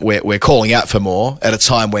 We're calling out for more at a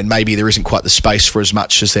time when maybe there isn't quite the space for as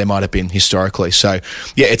much as there might have been historically. So,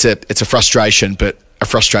 yeah, it's a frustration, but a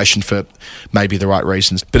frustration for maybe the right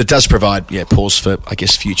reasons. But it does provide pause for, I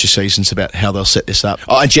guess, future seasons about how they'll set this up.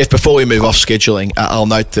 Oh, and Jeff, before we move off scheduling, I'll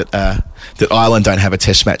note that that Ireland don't have a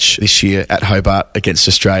test match this year at Hobart against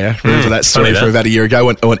Australia. Remember that story funny from that. about a year ago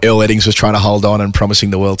when Earl Eddings was trying to hold on and promising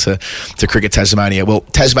the world to cricket Tasmania? Well,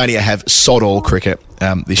 Tasmania have sod all cricket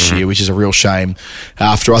this year, which is a real shame.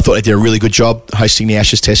 After I thought they did a really good job hosting the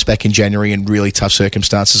Ashes Test back in January in really tough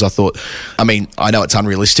circumstances. I know it's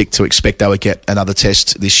unrealistic to expect they would get another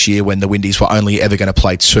test this year when the Windies were only ever going to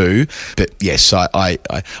play 2. But yes, I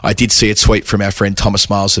did see a tweet from our friend Thomas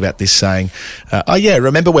Miles about this saying,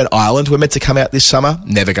 remember when Ireland were meant to come out this summer?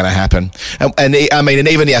 Never going to happen. And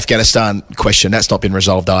even the Afghanistan question, that's not been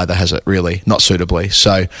resolved either, has it, really? Not suitably.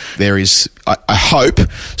 So there is, I hope,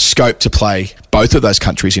 scope to play both of those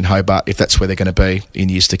countries in Hobart if that's where they're going to be in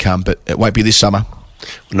years to come, but it won't be this summer.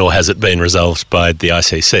 Nor has it been resolved by the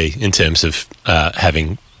ICC in terms of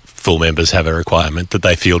having full members have a requirement that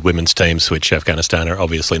they field women's teams, which Afghanistan are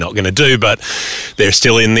obviously not going to do, but they're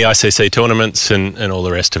still in the ICC tournaments and all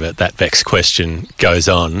the rest of it. That vexed question goes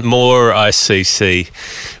on. More ICC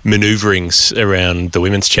manoeuvrings around the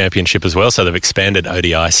Women's Championship as well, so they've expanded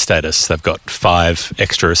ODI status. They've got 5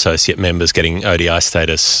 extra associate members getting ODI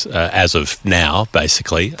status as of now,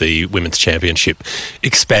 basically. The Women's Championship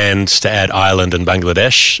expands to add Ireland and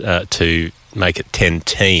Bangladesh to make it 10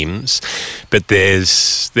 teams, but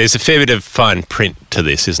there's a fair bit of fine print to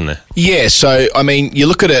this, isn't there? Yeah, so you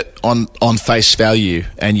look at it on face value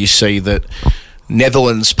and you see that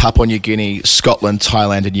Netherlands, Papua New Guinea, Scotland,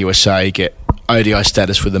 Thailand and USA get ODI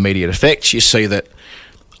status with immediate effect. You see that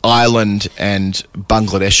Ireland and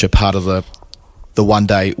Bangladesh are part of the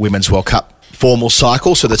one-day Women's World Cup formal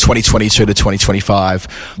cycle, so the 2022 to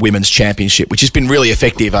 2025 Women's Championship, which has been really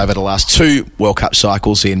effective over the last 2 World Cup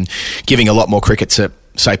cycles in giving a lot more cricket to,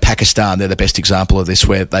 say, Pakistan. They're the best example of this,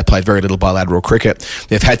 where they played very little bilateral cricket.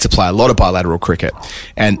 They've had to play a lot of bilateral cricket.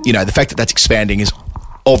 And, the fact that that's expanding is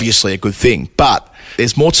obviously a good thing, but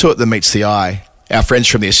there's more to it than meets the eye. Our friends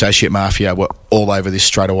from the Associate Mafia were all over this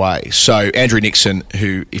straight away. So Andrew Nixon,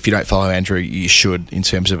 who, if you don't follow Andrew, you should, in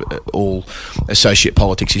terms of all associate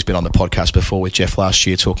politics. He's been on the podcast before with Jeff last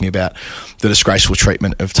year talking about the disgraceful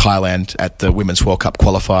treatment of Thailand at the Women's World Cup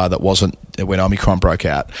qualifier that wasn't when Omicron broke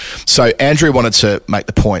out. So Andrew wanted to make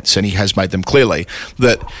the points, and he has made them clearly,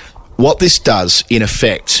 that what this does, in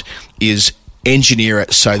effect, is engineer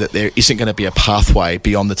it so that there isn't going to be a pathway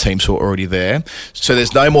beyond the teams who are already there. So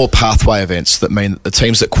there's no more pathway events that mean that the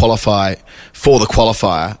teams that qualify for the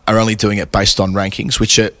qualifier are only doing it based on rankings,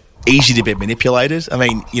 which are easy to be manipulated.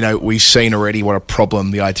 We've seen already what a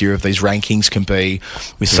problem the idea of these rankings can be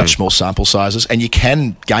with such small sample sizes, and you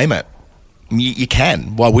can game it. You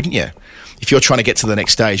can. Why wouldn't you? If you're trying to get to the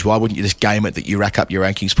next stage, why wouldn't you just game it that you rack up your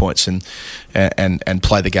rankings points and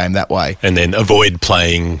play the game that way? And then avoid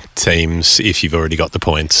playing teams if you've already got the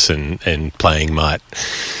points, and playing might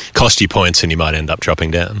cost you points and you might end up dropping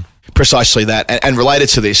down. Precisely that. And related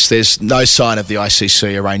to this, there's no sign of the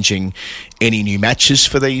ICC arranging any new matches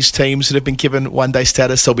for these teams that have been given one-day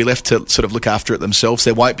status. They'll be left to sort of look after it themselves.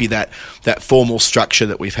 There won't be that formal structure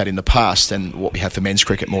that we've had in the past and what we have for men's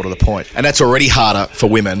cricket, more to the point. And that's already harder for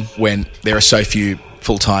women when there are so few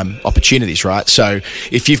full-time opportunities, right? So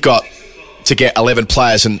if you've got to get 11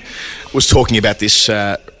 players, and was talking about this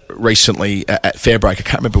recently at Fairbreak, I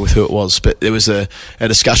can't remember with who it was, but there was a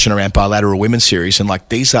discussion around bilateral women's series, and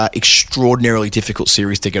these are extraordinarily difficult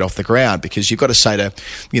series to get off the ground, because you've got to say to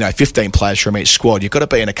 15 players from each squad, you've got to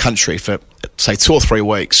be in a country for say 2 or 3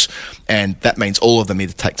 weeks, and that means all of them need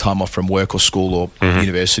to take time off from work or school or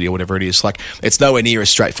university or whatever it is. It's nowhere near as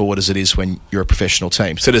straightforward as it is when you're a professional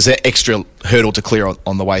team. So there's that extra hurdle to clear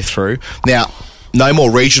on the way through. Now, no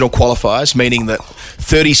more regional qualifiers, meaning that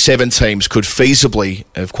 37 teams could feasibly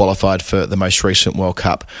have qualified for the most recent World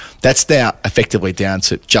Cup. That's now effectively down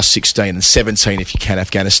to just 16, and 17 if you count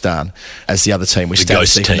Afghanistan as the other team. The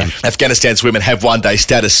ghost team. Afghanistan's women have one-day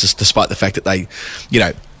status despite the fact that they,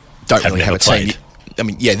 don't really have a team.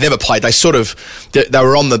 Never played. They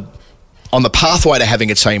were on the pathway to having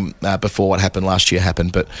a team before what happened last year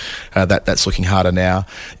happened, but that's looking harder now.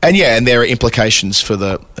 And there are implications for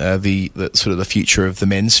the sort of the future of the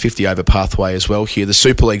men's 50-over pathway as well here. The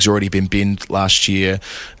Super League's already been binned last year,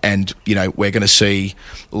 and we're going to see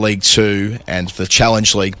League 2 and the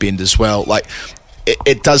Challenge League binned as well.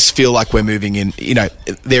 It does feel like we're moving in.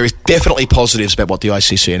 There is definitely positives about what the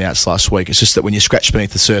ICC announced last week. It's just that when you scratch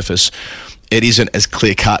beneath the surface, it isn't as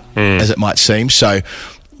clear-cut as it might seem. So,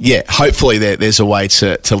 yeah, hopefully there's a way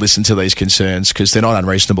to listen to these concerns, because they're not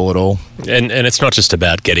unreasonable at all. And it's not just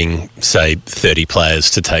about getting, say, 30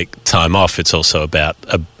 players to take time off. It's also about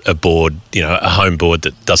a board, a home board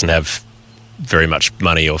that doesn't have very much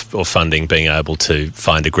money or funding being able to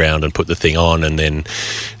find a ground and put the thing on, and then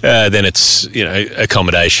it's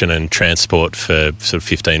accommodation and transport for sort of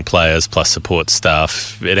 15 players plus support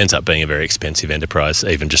staff. It ends up being a very expensive enterprise,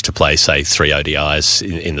 even just to play, say, 3 ODIs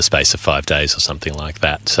in the space of 5 days or something like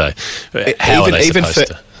that. So how are they supposed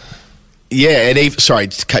to? Yeah, and even, sorry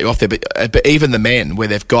to cut you off there, but even the men, where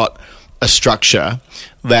they've got a structure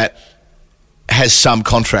that has some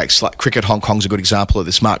contracts, like Cricket Hong Kong's a good example of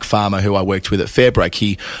this. Mark Farmer, who I worked with at Fairbreak,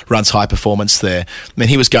 he runs high performance there. I mean,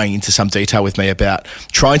 he was going into some detail with me about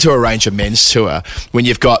trying to arrange a men's tour when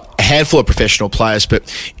you've got a handful of professional players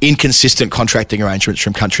but inconsistent contracting arrangements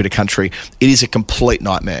from country to country. It is a complete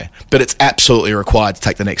nightmare, but it's absolutely required to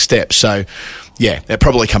take the next step. So yeah, that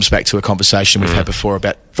probably comes back to a conversation we've had before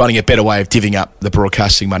about finding a better way of divvying up the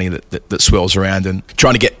broadcasting money that swirls around and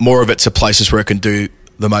trying to get more of it to places where it can do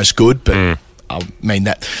the most good. But I mean,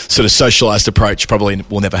 that sort of socialised approach probably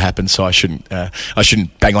will never happen, so I shouldn't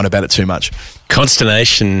bang on about it too much.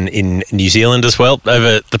 Consternation in New Zealand as well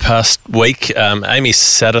over the past week. Amy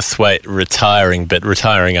Satterthwaite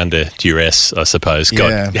retiring under duress, I suppose.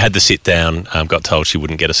 Had the sit down, got told she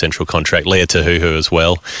wouldn't get a central contract. Leah Tahuhu as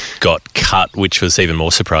well got cut, which was even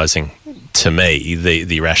more surprising to me.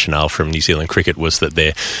 The rationale from New Zealand Cricket was that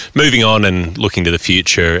they're moving on and looking to the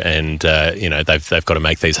future, and they've got to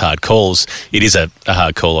make these hard calls. It is a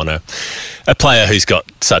hard call on a player who's got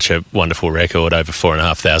such a wonderful record, over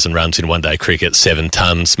 4,500 runs in one-day cricket, 7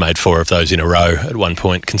 tons, made 4 of those in a row at one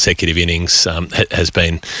point, consecutive innings, has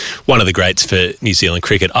been one of the greats for New Zealand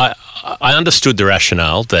cricket. I understood the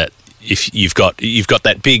rationale that if you've got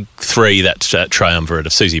that big 3, that triumvirate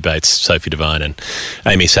of Susie Bates, Sophie Devine and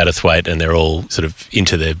Amy Satterthwaite, and they're all sort of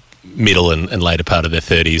into their middle and later part of their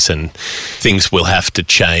 30s, and things will have to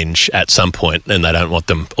change at some point, and they don't want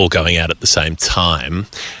them all going out at the same time.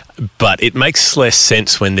 But it makes less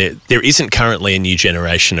sense when there isn't currently a new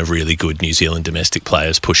generation of really good New Zealand domestic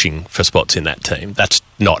players pushing for spots in that team. That's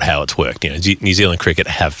not how it's worked. New Zealand cricket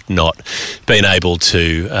have not been able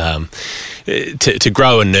to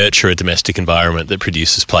grow and nurture a domestic environment that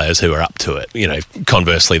produces players who are up to it.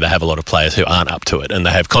 Conversely, they have a lot of players who aren't up to it, and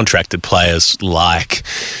they have contracted players like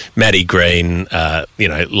Maddie Green,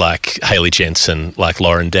 like Hayley Jensen, like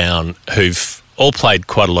Lauren Down, who've all played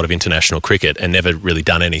quite a lot of international cricket and never really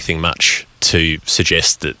done anything much to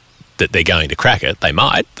suggest that they're going to crack it. They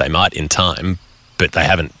might in time, but they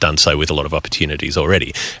haven't done so with a lot of opportunities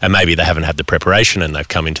already. And maybe they haven't had the preparation and they've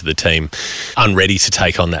come into the team unready to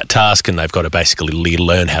take on that task, and they've got to basically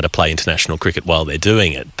learn how to play international cricket while they're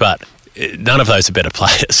doing it. But none of those are better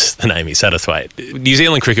players than Amy Satterthwaite. New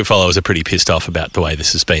Zealand cricket followers are pretty pissed off about the way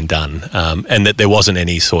this has been done, and that there wasn't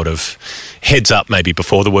any sort of heads up maybe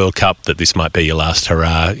before the World Cup that this might be your last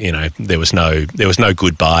hurrah. There was no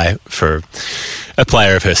goodbye for a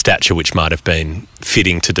player of her stature, which might have been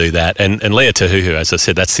fitting to do that. And Leah Tahuhu, as I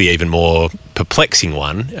said, that's the even more perplexing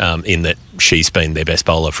one, in that she's been their best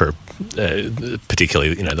bowler for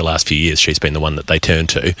particularly the last few years. She's been the one that they turn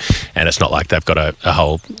to, and it's not like they've got a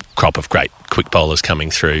whole crop of great quick bowlers coming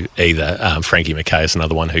through either. Frankie McKay is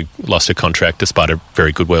another one who lost a contract despite a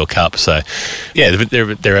very good World Cup. So yeah,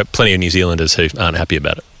 there are plenty of New Zealanders who aren't happy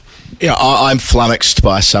about it. Yeah, I'm flummoxed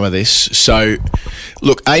by some of this. So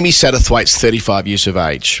look, Amy Satterthwaite's 35 years of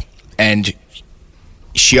age, and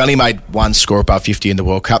she only made one score above 50 in the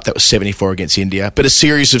World Cup. That was 74 against India. But a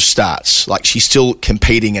series of starts. Like, she's still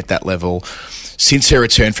competing at that level. Since her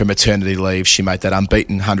return from maternity leave, she made that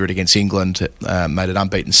unbeaten 100 against England, made an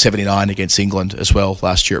unbeaten 79 against England as well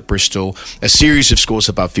last year at Bristol. A series of scores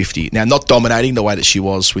above 50. Now, not dominating the way that she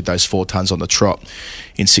was with those 4 tons on the trot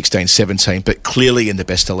in 16-17, but clearly in the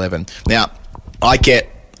best 11. Now, I get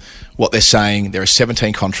what they're saying. There are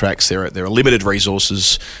 17 contracts, there are limited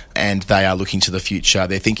resources, and they are looking to the future.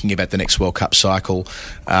 They're thinking about the next World Cup cycle,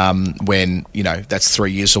 when, that's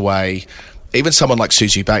 3 years away. Even someone like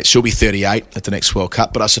Susie Bates, she'll be 38 at the next World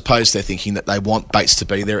Cup, but I suppose they're thinking that they want Bates to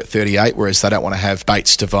be there at 38, whereas they don't want to have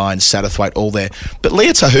Bates, Devine, Satterthwaite all there. But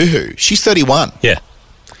Leah Tahuhu, she's 31. Yeah.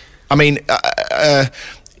 I mean,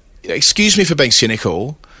 excuse me for being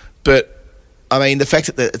cynical, but I mean, the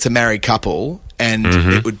fact that it's a married couple, and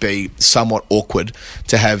it would be somewhat awkward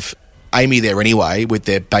to have Amy there anyway with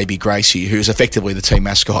their baby Gracie, who's effectively the team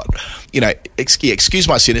mascot. Excuse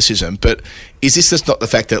my cynicism, but is this just not the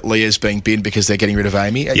fact that Leah's being binned because they're getting rid of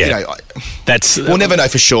Amy? Yeah. We'll never know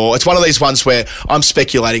for sure. It's one of these ones where I'm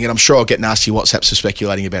speculating, and I'm sure I'll get nasty WhatsApps for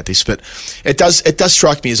speculating about this, but it does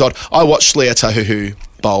strike me as odd. I watched Leah Tahuhu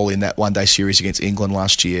bowl in that one-day series against England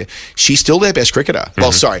last year. She's still their best cricketer.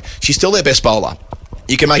 Well, sorry, she's still their best bowler.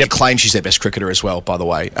 You can make a claim she's their best cricketer as well, by the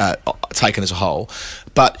way, taken as a whole.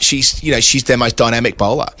 But she's their most dynamic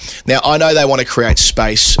bowler. Now, I know they want to create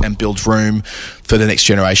space and build room for the next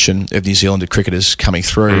generation of New Zealand cricketers coming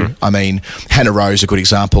through. I mean, Hannah Rowe is a good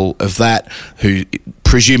example of that, who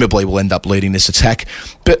presumably will end up leading this attack.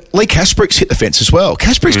 But Lee Kasperik's hit the fence as well.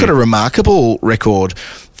 Kasperik's got a remarkable record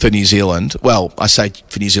for New Zealand. Well, I say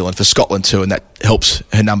for New Zealand, for Scotland too, and that helps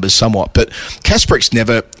her numbers somewhat. But Kasperik's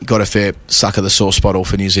never got a fair suck of the sore spot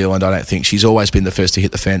for New Zealand, I don't think. She's always been the first to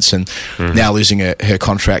hit the fence, and now losing her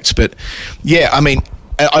contracts. But yeah, I mean,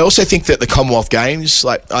 I also think that the Commonwealth Games,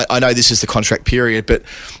 like I know this is the contract period, but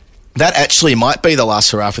that actually might be the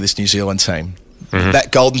last hurrah for this New Zealand team.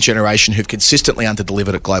 That golden generation who've consistently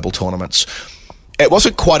under-delivered at global tournaments. It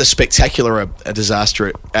wasn't quite as spectacular a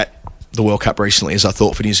disaster at the World Cup recently as I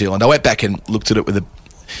thought for New Zealand. I went back and looked at it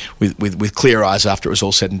with clear eyes after it was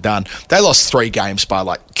all said and done. They lost 3 games by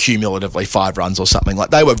like cumulatively 5 runs or something. Like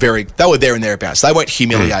they were there and thereabouts. They weren't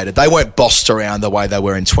humiliated. They weren't bossed around the way they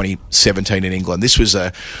were in 2017 in England. This was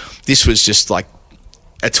just like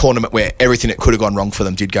a tournament where everything that could have gone wrong for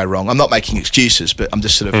them did go wrong. I'm not making excuses, but I'm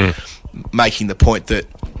just sort of making the point that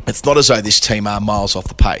it's not as though this team are miles off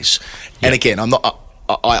the pace. And again,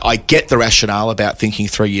 I get the rationale about thinking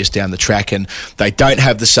 3 years down the track, and they don't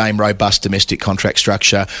have the same robust domestic contract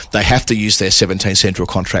structure. They have to use their 17 central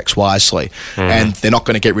contracts wisely, and they're not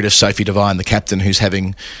going to get rid of Sophie Devine, the captain, who's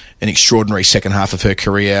having an extraordinary second half of her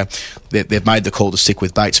career. They've made the call to stick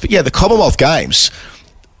with Bates. But yeah, the Commonwealth Games,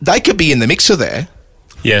 they could be in the mixer there.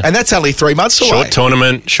 Yeah, and that's only 3 months away.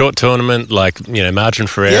 Short tournament, like, margin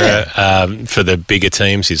for error for the bigger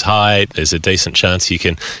teams is high. There's a decent chance you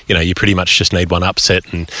can, you pretty much just need one upset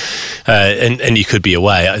and you could be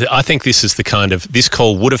away. I think this is this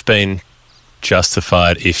call would have been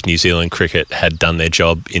justified if New Zealand cricket had done their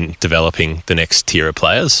job in developing the next tier of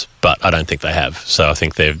players, but I don't think they have. So I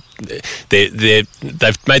think they've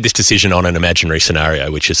made this decision on an imaginary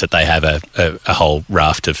scenario, which is that they have a whole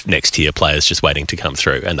raft of next tier players just waiting to come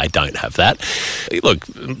through, and they don't have that. Look,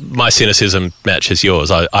 my cynicism matches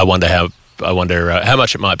yours. I wonder how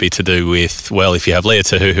much it might be to do with, well, if you have Leah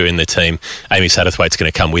Tahuhu in the team, Amy Satterthwaite's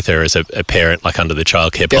going to come with her as a parent, like under the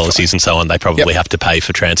childcare policies and so on. They probably have to pay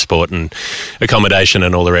for transport and accommodation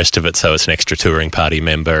and all the rest of it, so it's an extra touring party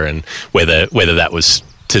member, and whether that was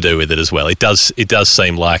to do with it as well. It does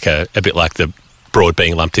seem like a bit like the Broad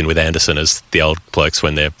being lumped in with Anderson as the old blokes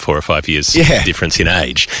when they're 4 or 5 years difference in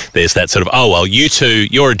age. There's that sort of, you two,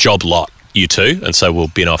 you're a job lot, you two, and so we'll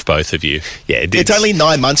bin off both of you. Yeah, it's only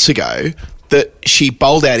 9 months ago that she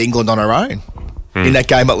bowled out England on her own in that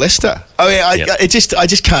game at Leicester. I mean, I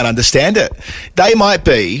just can't understand it. They might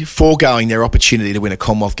be foregoing their opportunity to win a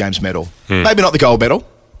Commonwealth Games medal. Maybe not the gold medal,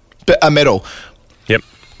 but a medal. Yep.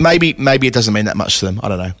 Maybe it doesn't mean that much to them. I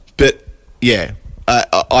don't know. But yeah,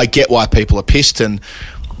 I get why people are pissed, and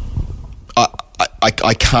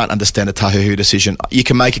I can't understand the Tahuhu decision. You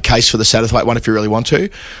can make a case for the Satterthwaite one if you really want to,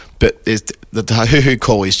 but the Tahuhu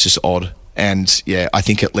call is just odd. And yeah, I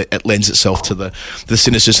think it lends itself to the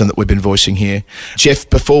cynicism that we've been voicing here. Jeff,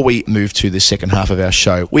 before we move to the second half of our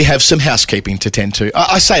show, we have some housekeeping to tend to.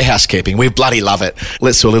 I say housekeeping, we bloody love it.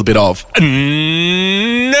 Let's do a little bit of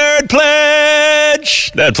Nerd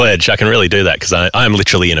Pledge. Nerd Pledge. I can really do that because I am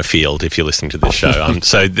literally in a field if you're listening to this show.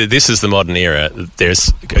 So this is the modern era.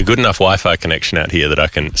 There's a good enough Wi-Fi connection out here that I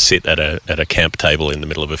can sit at a camp table in the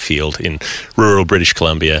middle of a field in rural British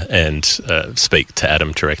Columbia and speak to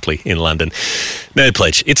Adam directly in London. Nerd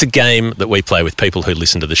Pledge. It's a game that we play with people who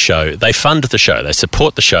listen to the show. They fund the show. They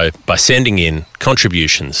support the show by sending in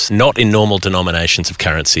contributions, not in normal denominations of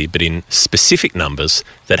currency, but in specific numbers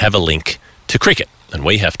that have a link to cricket. And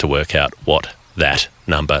we have to work out what that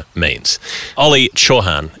number means. Ollie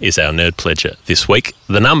Chauhan is our Nerd Pledger this week.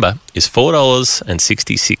 The number is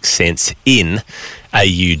 $4.66 in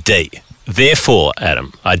AUD. Therefore,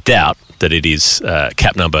 Adam, I doubt that it is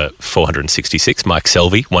cap number 466, Mike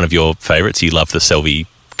Selvey, one of your favourites. You love the Selvey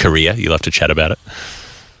career. You love to chat about it.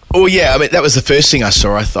 Oh, yeah. I mean, that was the first thing I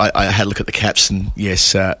saw. I had a look at the caps, and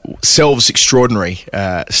yes, Selv's extraordinary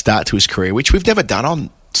start to his career, which we've never done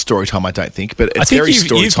on Storytime, I don't think, but it's very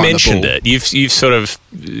Storytime. You've mentioned it. You've sort of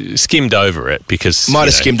skimmed over it because... Might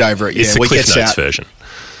have skimmed over it, yeah. It's the Cliff Notes version.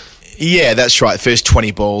 Yeah, that's right. First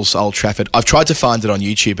 20 balls, Old Trafford. I've tried to find it on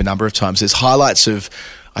YouTube a number of times. There's highlights of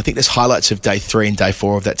day 3 and day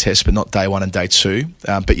 4 of that test, but not day 1 and day 2.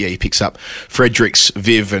 But yeah, he picks up Fredericks,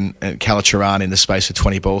 Viv and Kalachurran in the space of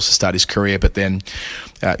 20 balls to start his career, but then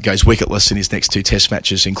goes wicketless in his next 2 test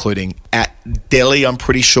matches, including at Delhi, I'm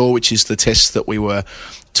pretty sure, which is the test that we were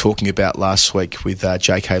talking about last week with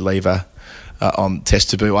J.K. Lever on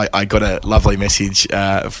Test Taboo. I got a lovely message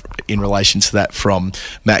in relation to that from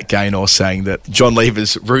Matt Gaynor saying that John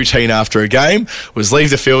Lever's routine after a game was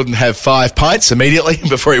leave the field and have 5 pints immediately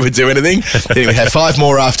before he would do anything. Then he would have 5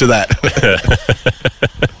 more after that.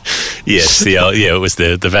 Yes, it was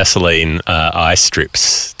the Vaseline eye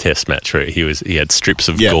strips test match where he had strips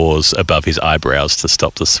of gauze above his eyebrows to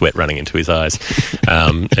stop the sweat running into his eyes,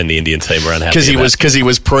 and the Indian team were unhappy because he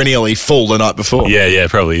was perennially full the night before. Yeah,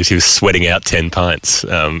 probably he was sweating out 10 pints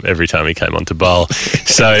every time he came on to bowl.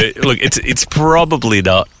 So look, it's probably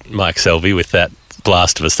not Mike Selvey with that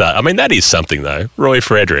blast of a start. I mean, that is something though. Roy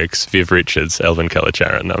Fredericks, Viv Richards, Alvin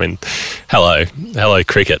Kalacharan. I mean, hello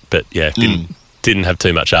cricket, but didn't have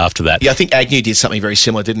too much after that. Yeah, I think Agnew did something very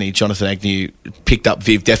similar, didn't he? Jonathan Agnew picked up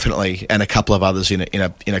Viv definitely, and a couple of others in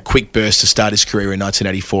a quick burst to start his career in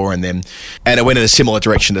 1984, and it went in a similar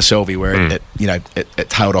direction to Selvey, where it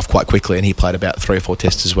tailed off quite quickly, and he played about 3 or 4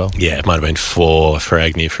 tests as well. Yeah, it might have been 4 for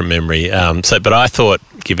Agnew from memory. But I thought,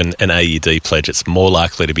 given an AUD pledge, it's more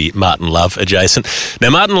likely to be Martin Love adjacent. Now,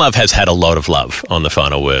 Martin Love has had a lot of love on the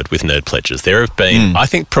final word with nerd pledges. There have been, I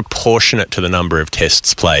think, proportionate to the number of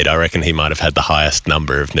tests played. I reckon he might have had the highest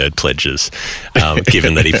number of nerd pledges,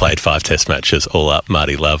 given that he played 5 test matches all up,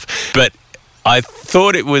 Marty Love. But I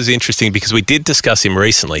thought it was interesting because we did discuss him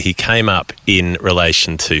recently. He came up in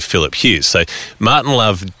relation to Philip Hughes. So Martin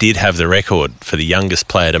Love did have the record for the youngest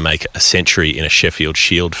player to make a century in a Sheffield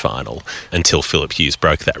Shield final until Philip Hughes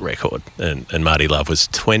broke that record. And Marty Love was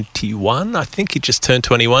 21. I think he just turned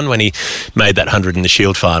 21 when he made that 100 in the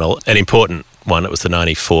Shield final. An important one. It was the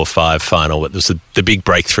 94-5 final. It was the big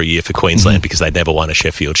breakthrough year for Queensland because they'd never won a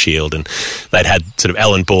Sheffield Shield, and they'd had sort of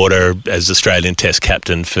Alan Border as Australian Test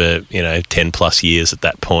captain for 10 plus years at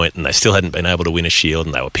that point, and they still hadn't been able to win a Shield,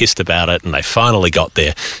 and they were pissed about it, and they finally got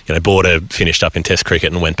there. Border finished up in Test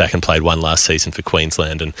cricket and went back and played one last season for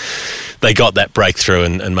Queensland, and they got that breakthrough,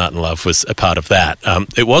 and Martin Love was a part of that.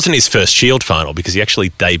 It wasn't his first Shield final because he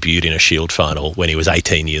actually debuted in a Shield final when he was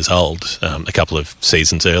 18 years old, a couple of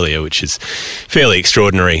seasons earlier, which is fairly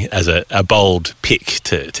extraordinary as a bold pick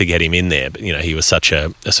to get him in there. But, he was such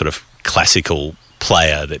a sort of classical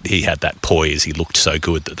player that he had that poise. He looked so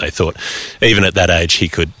good that they thought even at that age he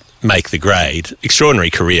could make the grade.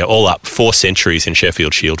 Extraordinary career, all up 4 centuries in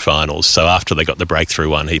Sheffield Shield finals. So after they got the breakthrough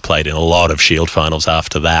one, he played in a lot of Shield finals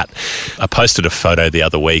after that. I posted a photo the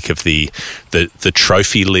other week of the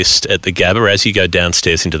trophy list at the Gabba. As you go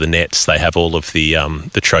downstairs into the nets, they have all of the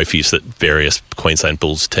trophies that various Queensland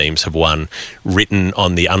Bulls teams have won written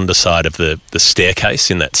on the underside of the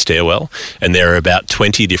staircase in that stairwell. And there are about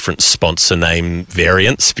 20 different sponsor name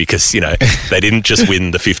variants because, they didn't just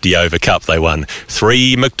win the 50 over cup. They won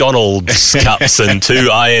 3 McDonald's cups and 2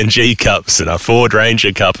 ING cups and a Ford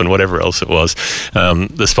Ranger cup and whatever else it was.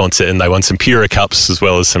 The sponsor, and they won some Pura cups as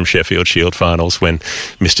well as some Sheffield Shield finals when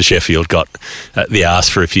Mr. Sheffield got the arse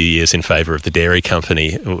for a few years in favour of the dairy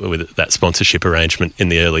company with that sponsorship arrangement in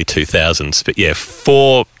the early 2000s. But yeah,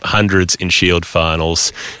 400s in Shield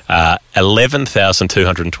finals,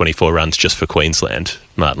 11,224 runs just for Queensland.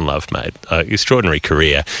 Martin Love made extraordinary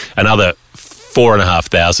career. Another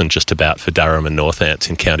 4,500 just about for Durham and Northants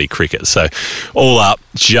in county cricket. So all up,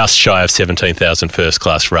 just shy of 17,000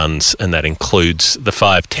 first-class runs, and that includes the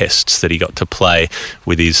 5 tests that he got to play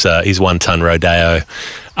with his one-ton rodeo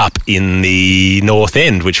up in the North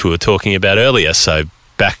End, which we were talking about earlier. So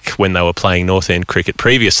back when they were playing North End cricket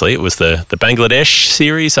previously, it was the Bangladesh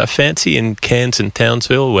series, I fancy, in Cairns and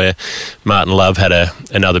Townsville, where Martin Love had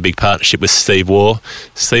another big partnership with Steve Waugh.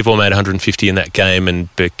 Steve Waugh made 150 in that game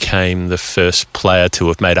and became the first player to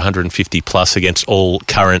have made 150 plus against all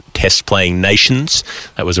current test-playing nations.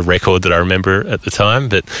 That was a record that I remember at the time,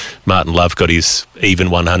 but Martin Love got his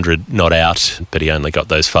even 100 not out, but he only got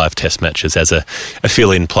those 5 test matches as a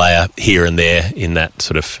fill-in player here and there in that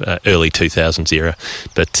sort of early 2000s era.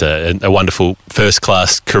 But a wonderful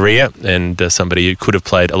first-class career, and somebody who could have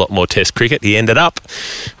played a lot more Test cricket. He ended up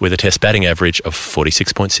with a Test batting average of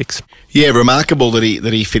 46.6. Yeah, remarkable that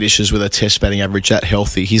he finishes with a Test batting average that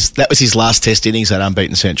healthy. That was his last Test innings, that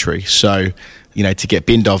unbeaten century. So, to get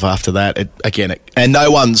binned off after that, and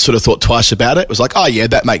no one sort of thought twice about it. It was like, oh yeah,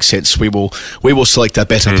 that makes sense. We will select a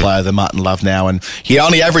better player than Martin Love now, and he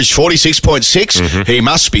only averaged 46.6. He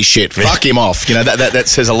must be shit. Fuck him off. That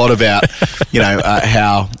says a lot about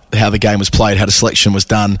how the game was played, how the selection was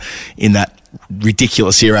done in that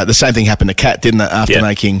ridiculous era. The same thing happened to Cat, didn't it? After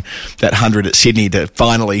making that 100 at Sydney, to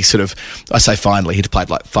finally he'd played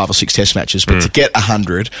like 5 or 6 Test matches, but to get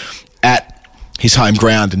 100 at his home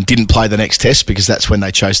ground and didn't play the next Test because that's when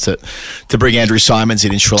they chose to bring Andrew Simons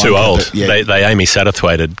in Sri Lanka. Too old. But, yeah. They Amy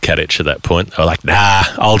Satterthwaite'd Kadich at that point. They were like, nah,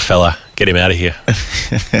 old fella, Get him out of here.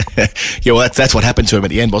 Yeah, well, that's what happened to him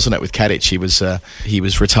at the end, wasn't it, with Kadich? He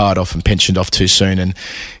was retired off and pensioned off too soon. And,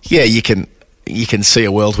 yeah, you can see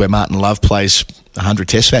a world where Martin Love plays 100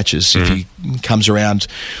 test matches if he comes around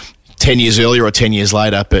 10 years earlier or 10 years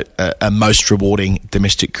later, but a most rewarding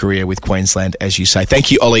domestic career with Queensland, as you say. Thank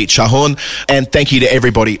you, Ollie Chahun, and thank you to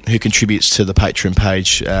everybody who contributes to the Patreon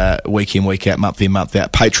page week in, week out, month in, month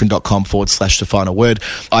out, patreon.com/the final word.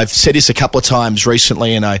 I've said this a couple of times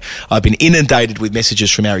recently, and I've been inundated with messages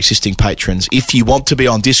from our existing patrons. If you want to be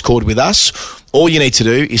on Discord with us, all you need to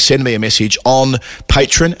do is send me a message on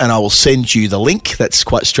Patreon and I will send you the link. That's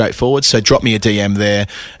quite straightforward. So drop me a DM there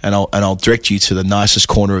and I'll direct you to the nicest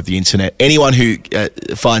corner of the internet. Anyone who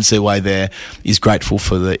finds their way there is grateful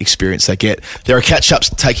for the experience they get. There are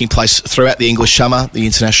catch-ups taking place throughout the English summer, the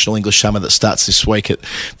international English summer that starts this week at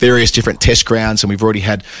various different test grounds, and we've already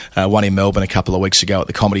had one in Melbourne a couple of weeks ago at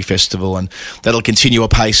the Comedy Festival, and that'll continue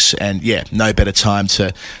apace. And yeah, no better time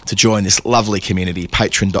to join this lovely community.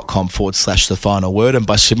 Patreon.com/the final word, and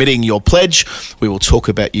by submitting your pledge we will talk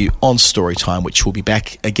about you on Storytime, which will be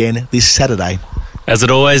back again this Saturday, as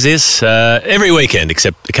it always is, every weekend,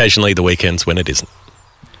 except occasionally the weekends when it isn't.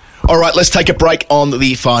 All right, let's take a break on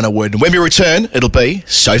the final word, and when we return it'll be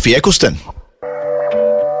Sophie Eccleston.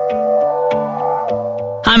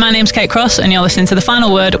 Hi, my name's Kate Cross and you're listening to The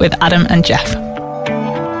Final Word with Adam and Jeff.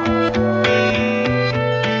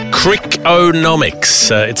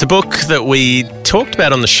 Crickonomics. It's a book that we talked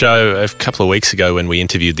about on the show a couple of weeks ago when we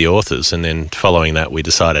interviewed the authors, and then following that we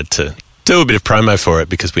decided to do a bit of promo for it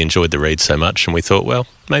because we enjoyed the read so much, and we thought, well,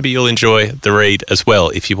 maybe you'll enjoy the read as well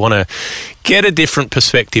if you want to get a different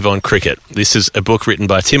perspective on cricket. This is a book written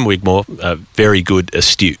by Tim Wigmore, a very good,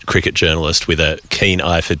 astute cricket journalist with a keen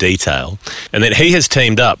eye for detail. And then he has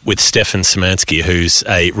teamed up with Stefan Szymanski, who's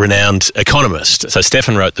a renowned economist. So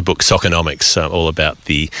Stefan wrote the book Soccernomics, all about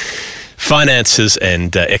the finances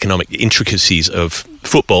and economic intricacies of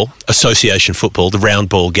football, association football, the round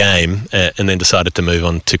ball game, and then decided to move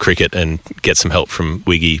on to cricket and get some help from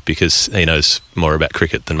Wiggy because he knows more about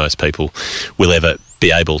cricket than most people will ever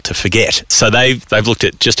be able to forget. So they've looked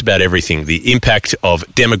at just about everything, the impact of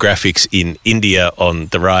demographics in India on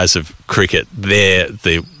the rise of cricket there,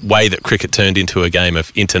 the way that cricket turned into a game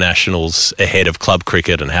of internationals ahead of club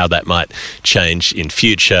cricket and how that might change in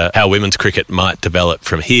future, how women's cricket might develop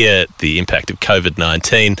from here, the impact of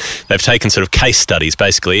COVID-19. They've taken sort of case studies.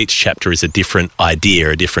 Basically, each chapter is a different idea,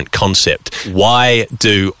 a different concept. Why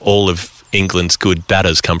do all of England's good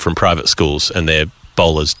batters come from private schools and their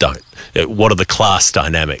bowlers don't? What are the class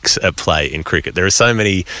dynamics at play in cricket? There are so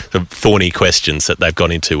many thorny questions that they've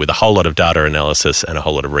gone into with a whole lot of data analysis and a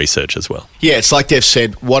whole lot of research as well. Yeah, it's like they've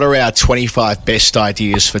said, what are our 25 best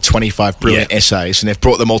ideas for 25 brilliant essays? And they've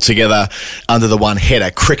brought them all together under the one header,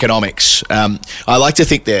 Crickonomics. I like to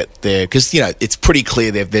think that they're, because, you know, it's pretty clear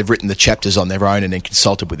they've written the chapters on their own and then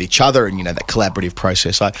consulted with each other and, you know, that collaborative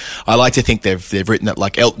process. I like to think they've written it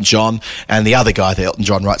like Elton John and the other guy that Elton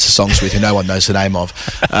John writes the songs with who no one knows the name of.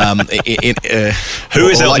 Who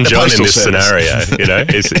is Elton John in this scenario? You know,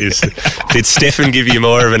 did Stefan give you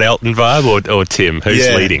more of an Elton vibe, or Tim? Who's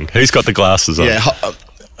leading? Who's got the glasses on? Yeah,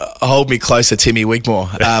 hold me closer, Timmy Wigmore.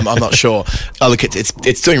 I'm not sure. Oh, look,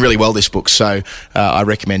 it's doing really well, this book. So I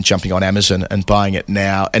recommend jumping on Amazon and buying it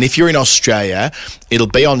now. And if you're in Australia, it'll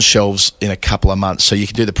be on shelves in a couple of months. So you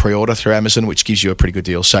can do the pre-order through Amazon, which gives you a pretty good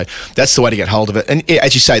deal. So that's the way to get hold of it. And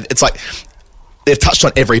as you say, it's like they've touched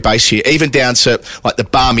on every base here, even down to like the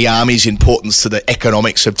Barmy Army's importance to the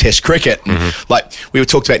economics of Test cricket. And like we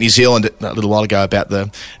talked about New Zealand a little while ago about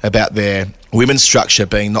their women's structure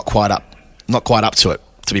being not quite up to it,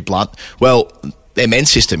 to be blunt. Well, their men's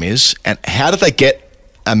system is, and how do they get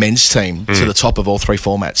a men's team to the top of all three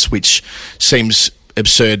formats, which seems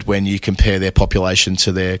absurd when you compare their population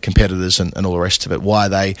to their competitors and all the rest of it. Why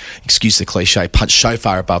they, excuse the cliche, punch so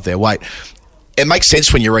far above their weight. It makes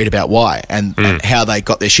sense when you read about why and how they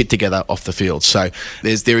got their shit together off the field. So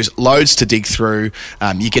there is loads to dig through.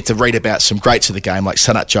 You get to read about some greats of the game like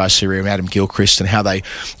Sanat Jayasuriya and Adam Gilchrist and how they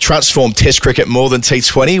transformed Test cricket more than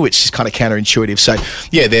T20, which is kind of counterintuitive. So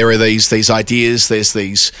yeah, there are these ideas. There's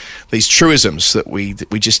these truisms that we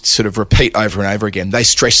just sort of repeat over and over again. They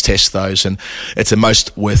stress test those, and it's a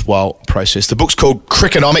most worthwhile process. The book's called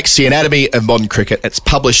Crickonomics: The Anatomy of Modern Cricket. It's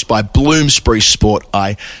published by Bloomsbury Sport.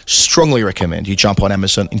 I strongly recommend you jump on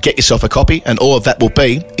Amazon and get yourself a copy, and all of that will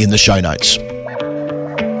be in the show notes.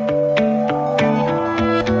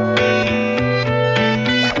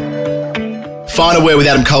 Final word with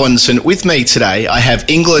Adam Collins, and with me today I have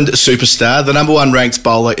England superstar, the number one ranked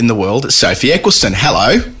bowler in the world, Sophie Eccleston.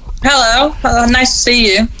 Hello. Hello. Nice to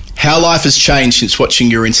see you. how life has changed since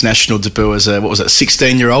watching your international debut as a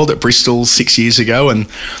 16-year-old at Bristol 6 years ago, and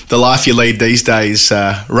the life you lead these days,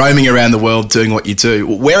 roaming around the world doing what you do.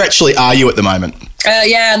 Where actually are you at the moment?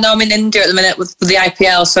 I'm in India at the minute with the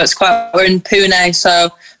IPL, so we're in Pune,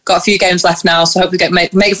 so got a few games left now, so hopefully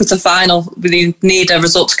make it for the final. We need a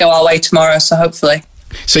result to go our way tomorrow, so hopefully.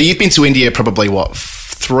 So you've been to India probably,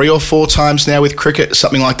 3 or 4 times now with cricket,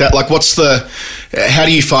 something like that? Like, how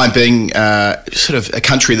do you find being sort of a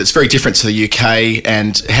country that's very different to the UK,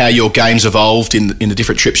 and how your game's evolved in the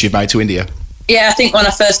different trips you've made to India? Yeah, I think when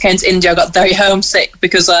I first came to India, I got very homesick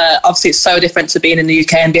because obviously it's so different to being in the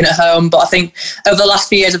UK and being at home. But I think over the last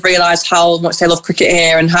few years, I've realised how much they love cricket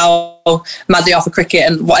here and how mad they are for cricket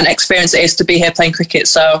and what an experience it is to be here playing cricket.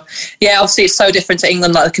 So, yeah, obviously it's so different to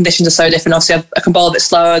England. Like, the conditions are so different. Obviously, I can bowl a bit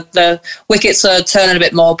slower. The wickets are turning a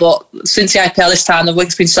bit more. But since the IPL this time, the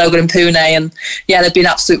wickets have been so good in Pune. And, yeah, they've been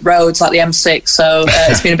absolute roads like the M6. So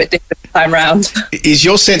it's been a bit different this time round. Is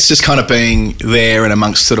your sense just kind of being there and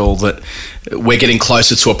amongst it all that we're getting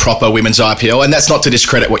closer to a proper women's IPL? And that's not to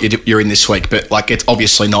discredit what you're in this week, but like, it's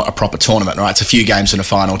obviously not a proper tournament, right? It's a few games and a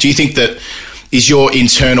final. Do you think that is your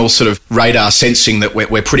internal sort of radar sensing that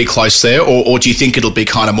we're pretty close there, or do you think it'll be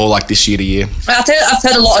kind of more like this year to year? I've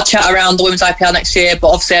heard a lot of chat around the women's IPL next year, but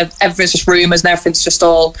obviously everything's just rumours and everything's just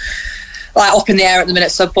all like up in the air at the minute.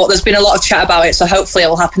 So, but there's been a lot of chat about it, so hopefully it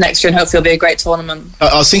will happen next year and hopefully it'll be a great tournament.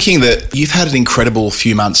 I was thinking that you've had an incredible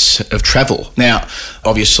few months of travel. Now,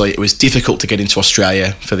 obviously it was difficult to get into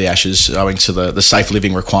Australia for the Ashes owing to the safe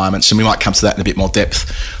living requirements, and we might come to that in a bit more depth.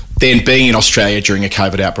 Then being in Australia during a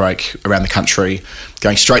COVID outbreak around the country,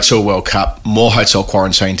 going straight to a World Cup, more hotel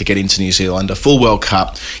quarantine to get into New Zealand, a full World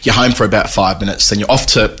Cup, you're home for about 5 minutes, then you're off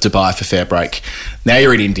to Dubai for fair break. Now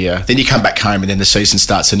you're in India, then you come back home and then the season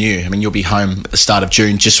starts anew. I mean, you'll be home at the start of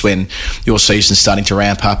June, just when your season's starting to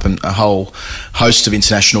ramp up, and a whole host of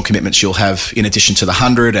international commitments you'll have in addition to the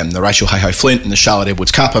 100 and the Rachel Hayhoe Flint and the Charlotte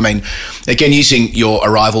Edwards Cup. I mean, again, using your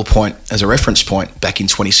arrival point as a reference point back in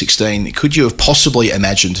 2016, could you have possibly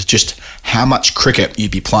imagined just how much cricket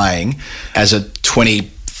you'd be playing as a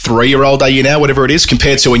 23-year-old, are you now, whatever it is,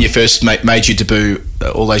 compared to when you first made your debut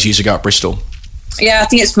all those years ago at Bristol? Yeah, I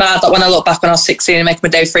think it's mad that when I look back when I was 16 and making my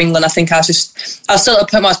debut for England, I think I was still at a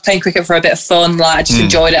point where I was playing cricket for a bit of fun. Like, I just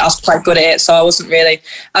enjoyed it. I was quite good at it. So I was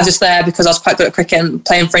just there because I was quite good at cricket, and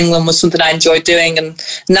playing for England was something I enjoyed doing. And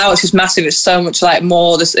now it's just massive. It's so much like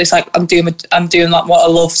more. It's like I'm doing like what I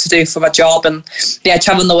love to do for my job. And yeah,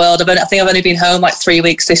 traveling the world. I think I've only been home like 3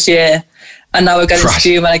 weeks this year. And now we're going to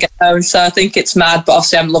June when I get home. So I think it's mad, but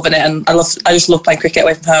obviously I'm loving it. And I just love playing cricket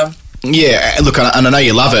away from home. Yeah, look, and I know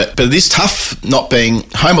you love it, but it is tough not being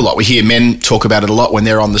home a lot. We hear men talk about it a lot when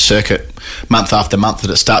they're on the circuit month after month, that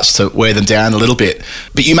it starts to wear them down a little bit.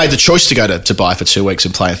 But you made the choice to go to Dubai for 2 weeks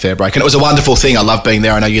and play in fair break, and it was a wonderful thing. I love being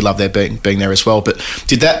there. I know you love being there as well. But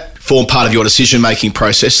did that form part of your decision-making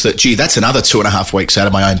process that, gee, that's another 2.5 weeks out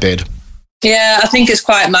of my own bed? Yeah, I think it's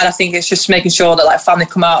quite mad. I think it's just making sure that like family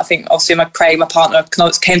come out. I think obviously Craig, my partner,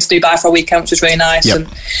 came to Dubai for a weekend, which was really nice. Yep. And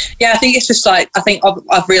yeah, I think it's just like, I think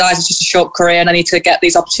I've realised it's just a short career and I need to get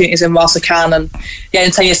these opportunities in whilst I can. And yeah, in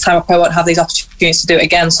 10 years' time, I probably won't have these opportunities to do it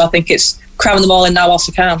again. So I think it's cramming them all in now whilst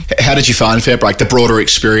I can. How did you find fair break, the broader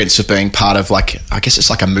experience of being part of, like, I guess it's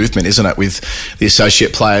like a movement, isn't it, with the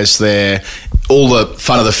associate players there, all the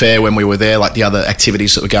fun of the fair when we were there, like the other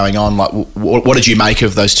activities that were going on? Like, what did you make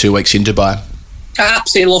of those 2 weeks in Dubai? I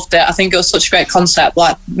absolutely loved it. I think it was such a great concept,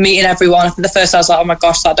 like meeting everyone. I think the first I was like, oh my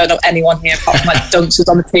gosh, I don't know anyone here apart from like Dunks who's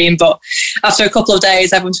on the team. But after a couple of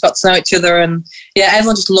days, everyone just got to know each other, and yeah,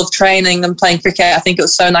 everyone just loved training and playing cricket. I think it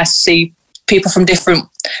was so nice to see people from different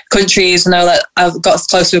countries. I know that I've got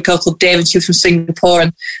close to a girl called Dave, and she was from Singapore,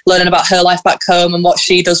 and learning about her life back home and what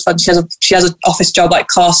she does. She has an office job like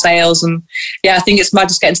car sales, and yeah, I think it's mad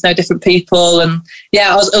just getting to know different people. And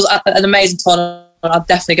yeah, it was an amazing tournament. I'll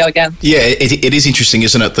definitely go again. Yeah, it is interesting,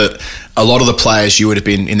 isn't it, that a lot of the players you would have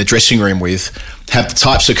been in the dressing room with have the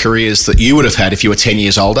types of careers that you would have had if you were 10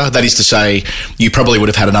 years older. That is to say, you probably would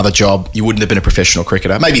have had another job. You wouldn't have been a professional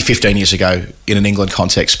cricketer, maybe 15 years ago in an England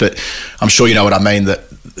context. But I'm sure you know what I mean, that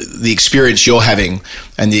the experience you're having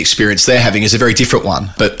and the experience they're having is a very different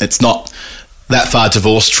one. But it's not that far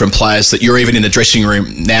divorced from players that you're even in the dressing room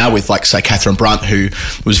now with, like, say, Catherine Brunt, who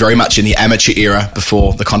was very much in the amateur era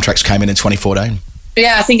before the contracts came in 2014.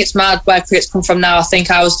 Yeah, I think it's mad where cricket's come from now. I think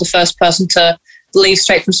I was the first person to leave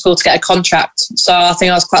straight from school to get a contract. So I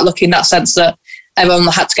think I was quite lucky in that sense that everyone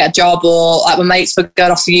had to get a job, or like my mates were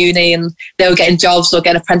going off to uni and they were getting jobs or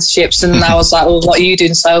getting apprenticeships. And I was like, well, what are you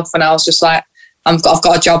doing, Soph? And I was just like, I've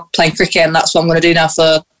got a job playing cricket, and that's what I'm going to do now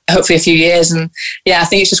for hopefully a few years. And yeah, I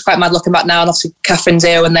think it's just quite mad looking back now. And obviously Catherine's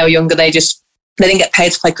here when they were younger, they just they didn't get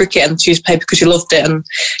paid to play cricket, and she was paid because she loved it. And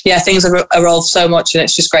yeah, things have evolved so much, and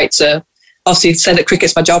it's just great to obviously say that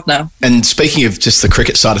cricket's my job now. And speaking of just the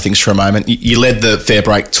cricket side of things for a moment, you led the fair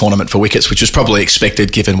break tournament for wickets, which was probably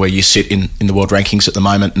expected given where you sit in the world rankings at the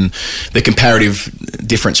moment and the comparative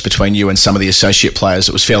difference between you and some of the associate players.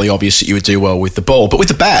 It was fairly obvious that you would do well with the ball. But with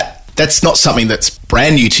the bat, that's not something that's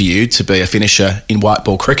brand new to you, to be a finisher in white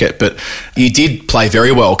ball cricket, but you did play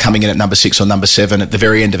very well coming in at number 6 or number 7 at the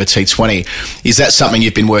very end of a T20. Is that something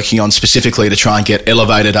you've been working on specifically to try and get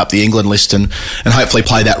elevated up the England list and hopefully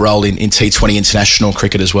play that role in T20 international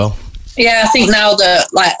cricket as well? Yeah, I think now that,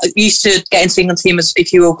 like, used to get into the England team as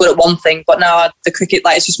if you were good at one thing, but now the cricket,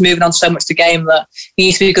 like, it's just moving on so much the game that you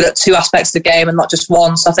need to be good at 2 aspects of the game and not just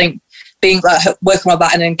one. So I think being working on my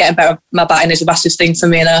batting and getting better at my batting is a massive thing for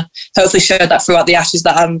me, and I hopefully showed that throughout the Ashes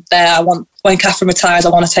that I'm there. I want, when Catherine retires, I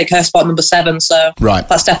want to take her spot number 7. So right,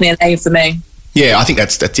 that's definitely an aim for me. Yeah, I think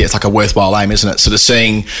that's it's like a worthwhile aim, isn't it? Sort of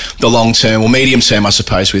seeing the long term or medium term, I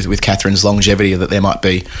suppose, with Catherine's longevity, that there might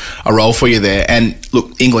be a role for you there. And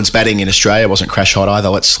look, England's batting in Australia wasn't crash hot either.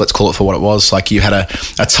 Let's call it for what it was. Like, you had a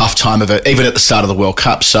tough time of it, even at the start of the World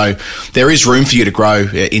Cup. So there is room for you to grow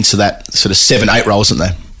into that sort of 7-8 role, isn't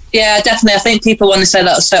there? Yeah, definitely. I think people, when they say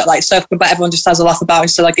that, circling back, everyone just has a laugh about it,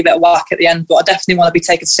 so I give it a whack at the end. But I definitely want to be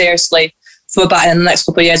taken seriously for batting in the next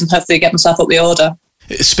couple of years and hopefully get myself up the order.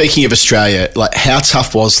 Speaking of Australia, like, how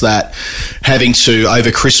tough was that having to,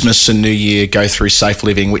 over Christmas and New Year, go through safe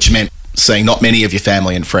living, which meant seeing not many of your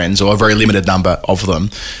family and friends, or a very limited number of them,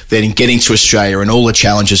 then getting to Australia and all the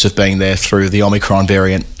challenges of being there through the Omicron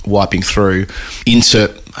variant wiping through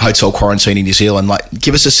into hotel quarantine in New Zealand? Like,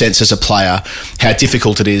 give us a sense as a player how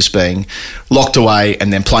difficult it is being locked away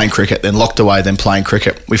and then playing cricket, then locked away, then playing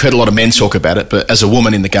cricket. We've heard a lot of men talk about it, but as a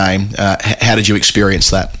woman in the game, how did you experience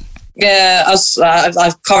that? Yeah,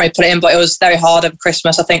 I can't really put it in, but it was very hard over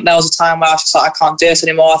Christmas. I think there was a time where I was just like, I can't do this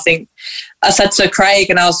anymore. I think I said to Craig,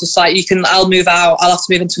 and I was just like, I'll move out. I'll have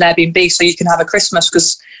to move into an Airbnb so you can have a Christmas,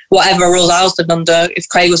 because whatever rules I was living under, if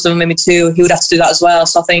Craig was living with me too, he would have to do that as well.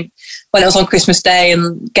 So I think when it was on Christmas Day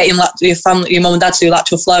and getting your family, your mum and dad to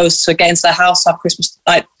lateral flows to get into their house, have Christmas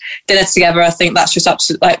dinner together, I think that's just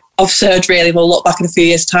absolutely absurd, really. We'll look back in a few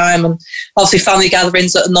years' time, and obviously family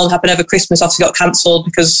gatherings that normally happen over Christmas obviously got cancelled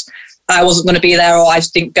because I wasn't going to be there or I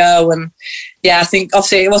just didn't go. And yeah, I think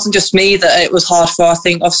obviously it wasn't just me that it was hard for. I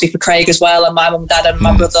think obviously for Craig as well, and my mum and dad and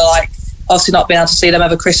my brother, obviously not being able to see them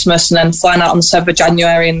over Christmas and then flying out on the 7th of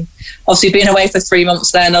January and obviously being away for 3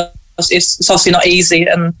 months then. It's obviously not easy,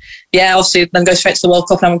 and yeah, obviously then go straight to the World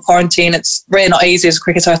Cup and I'm in quarantine. It's really not easy as a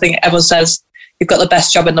cricketer. I think everyone says you've got the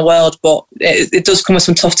best job in the world, but it does come with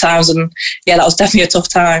some tough times, and yeah, that was definitely a tough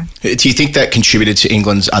time. Do you think that contributed to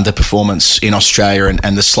England's underperformance in Australia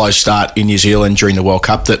and the slow start in New Zealand during the World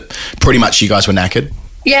Cup, that pretty much you guys were knackered?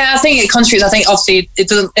 Yeah, I think it contributes. I think obviously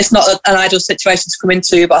it's not an ideal situation to come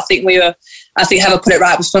into, but I think Heather put it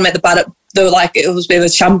right. We just want to make the bad. It was a bit of a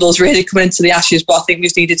shambles really coming into the Ashes, but I think we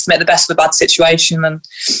just needed to make the best of a bad situation, and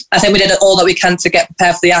I think we did all that we can to get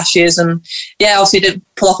prepared for the Ashes. And yeah, obviously it didn't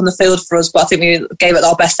pull off on the field for us, but I think we gave it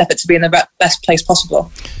our best effort to be in the best place possible.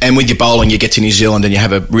 And with your bowling, you get to New Zealand and you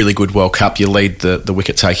have a really good World Cup. You lead the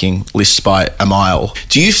wicket taking list by a mile.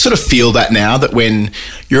 Do you sort of feel that now, that when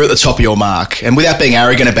you're at the top of your mark, and without being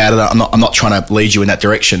arrogant about it, I'm not trying to lead you in that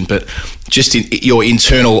direction, but just in your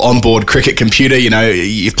internal onboard cricket computer,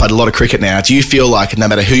 you've played a lot of cricket now. Do you feel like no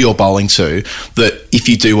matter who you're bowling to, that if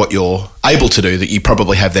you do what you're able to do, that you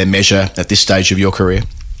probably have their measure at this stage of your career?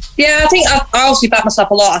 Yeah, I think I obviously back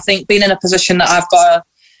myself a lot. I think being in a position that I've got to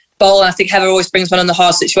bowl, and I think Heather always brings me in the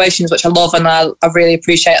hard situations, which I love, and I really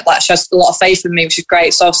appreciate that. She has a lot of faith in me, which is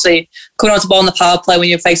great. So obviously coming on to bowl in the power play when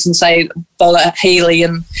you're facing, say, bowler Healy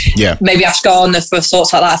and maybe Ash Gardner for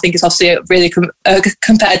sorts like that, I think it's obviously a really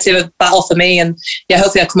competitive battle for me, and yeah,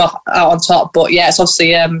 hopefully I come out on top. But yeah, it's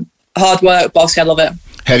obviously hard work, but obviously I love it.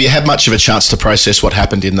 Have you had much of a chance to process what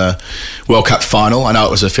happened in the World Cup final? I know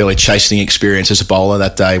it was a fairly chastening experience as a bowler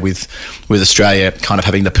that day with Australia kind of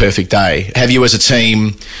having the perfect day. Have you as a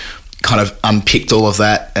team kind of unpicked all of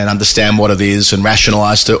that and understand what it is and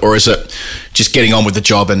rationalised it, or is it just getting on with the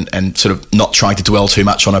job and sort of not trying to dwell too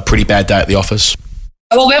much on a pretty bad day at the office?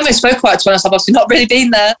 Well, we haven't really spoke about it, to be honest. I've obviously not really been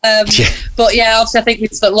there. But yeah, obviously I think we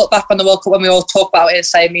look back on the World Cup when we all talk about it,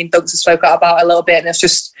 say me and Douglas spoke about it a little bit, and it's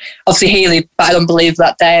just obviously Healy batted unbelievable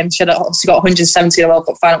that day, and she had obviously got 170 in the World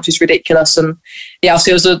Cup final, which is ridiculous. And yeah,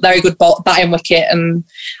 obviously it was a very good batting wicket, and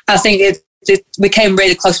I think we came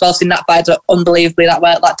really close. Well, Nat batted unbelievably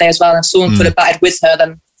that day as well, and if someone could have batted with her,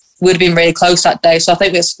 then we'd have been really close that day. So I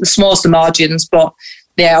think it's the smallest of margins, but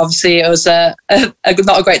yeah, obviously it was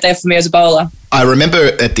not a great day for me as a bowler. I remember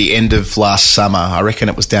at the end of last summer, I reckon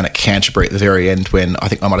it was down at Canterbury at the very end, when I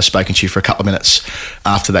think I might have spoken to you for a couple of minutes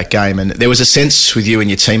after that game, and there was a sense with you and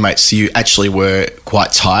your teammates you actually were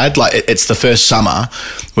quite tired. Like, it's the first summer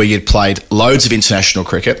where you'd played loads of international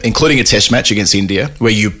cricket, including a test match against India,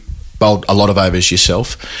 where you bowled a lot of overs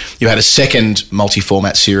yourself. You had a second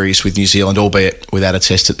multi-format series with New Zealand, albeit without a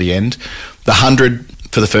test at the end. The 100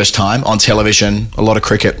 for the first time on television, a lot of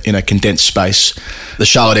cricket in a condensed space. The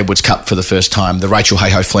Charlotte Edwards Cup for the first time, the Rachel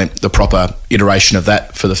Hayhoe Flint, the proper iteration of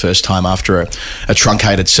that for the first time after a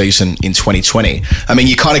truncated season in 2020. I mean,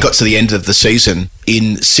 you kind of got to the end of the season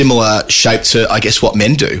in similar shape to, I guess, what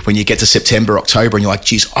men do when you get to September, October, and you're like,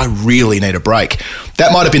 geez, I really need a break.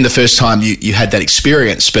 That might have been the first time you had that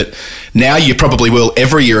experience, but now you probably will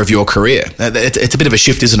every year of your career. It's a bit of a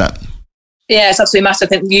shift, isn't it? Yeah, it's absolutely massive. I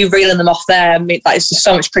think you reeling them off there. I mean, like, it's just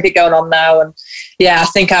so much cricket going on now. And yeah, I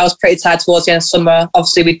think I was pretty tired towards the end of summer.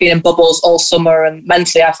 Obviously, we'd been in bubbles all summer, and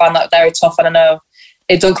mentally I found that very tough. And I know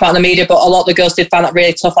it don't come out in the media, but a lot of the girls did find that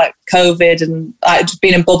really tough, like COVID and like, just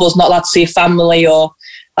being in bubbles, not allowed to see family, or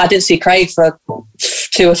I didn't see Craig for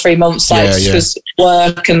 2 or 3 months. Like, just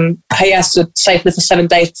work, and he has to safely for 7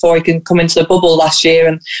 days before he can come into the bubble last year,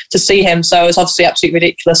 and to see him. So it's obviously absolutely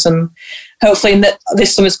ridiculous. And hopefully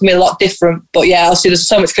this summer's going to be a lot different. But yeah, obviously there's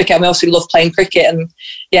so much cricket, and we obviously love playing cricket. And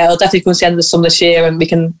yeah, it'll definitely come to the end of the summer this year, and we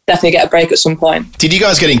can definitely get a break at some point. Did you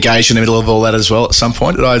guys get engaged in the middle of all that as well at some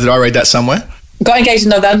point? Did I read that somewhere? Got engaged in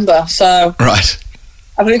November. So right.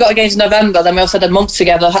 I really got engaged in November. Then we also had a month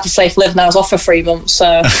together. I had to safe live, and I was off for 3 months.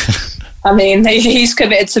 So I mean, he's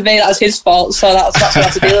committed to me. That was his fault. So that's what I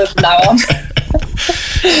have to deal with from now on.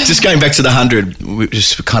 Just going back to the 100, which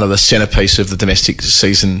is kind of the centrepiece of the domestic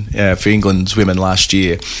season for England's women last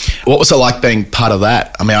year. What was it like being part of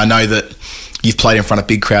that? I mean, I know that you've played in front of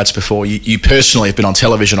big crowds before. You personally have been on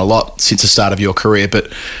television a lot since the start of your career,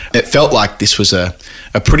 but it felt like this was a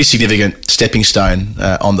pretty significant stepping stone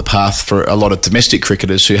on the path for a lot of domestic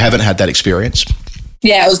cricketers who haven't had that experience.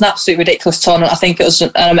 Yeah, it was an absolutely ridiculous tournament. I think it was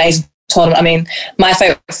an amazing tournament. I mean, my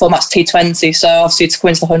favourite format's T20, so obviously to go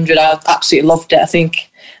into the 100, I absolutely loved it. I think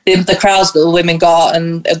the crowds that the women got,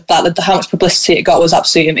 and how much publicity it got, was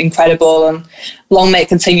absolutely incredible, and long may it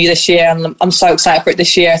continue this year, and I'm so excited for it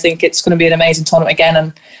this year. I think it's going to be an amazing tournament again,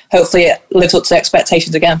 and hopefully it lives up to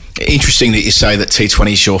expectations again. Interesting that you say that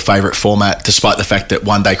T20 is your favourite format, despite the fact that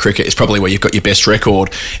one-day cricket is probably where you've got your best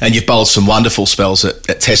record, and you've bowled some wonderful spells at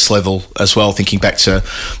test level as well, thinking back to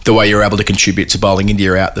the way you were able to contribute to bowling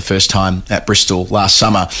India out the first time at Bristol last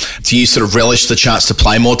summer. Do you sort of relish the chance to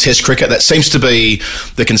play more test cricket? That seems to be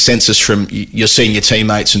the consensus from your senior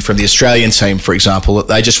teammates and from the Australian team, for example, that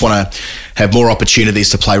they just want to have more opportunities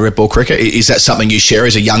to play red ball cricket. Is that something you share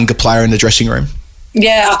as a younger player in the dressing room?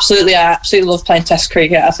 Yeah, absolutely. I absolutely love playing test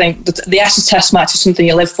cricket. I think the Ashes test match is something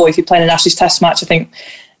you live for. If you're playing an Ashes test match, I think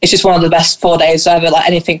it's just one of the best 4 days ever. Like,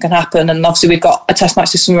 anything can happen. And obviously we've got a test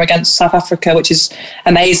match this summer against South Africa, which is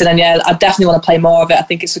amazing. And yeah, I definitely want to play more of it. I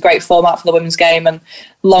think it's a great format for the women's game, and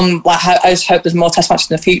I just hope there's more test matches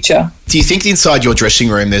in the future. Do you think inside your dressing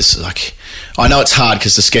room there's like, I know it's hard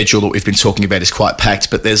because the schedule that we've been talking about is quite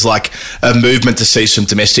packed, but there's like a movement to see some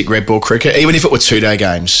domestic red ball cricket, even if it were 2-day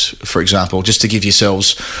games, for example, just to give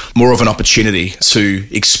yourselves more of an opportunity to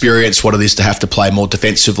experience what it is to have to play more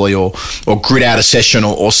defensively or grit out a session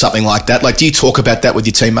or something like that? Like, do you talk about that with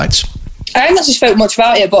your teammates? I haven't actually spoken much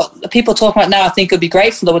about it, but people talking about it now, I think it would be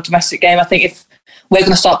great for the domestic game. I think if we're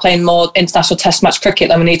going to start playing more international test match cricket,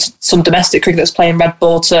 then we need some domestic cricket that's playing red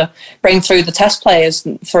ball to bring through the test players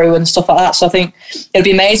through and stuff like that. So I think it'd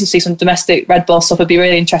be amazing to see some domestic red ball stuff. It'd be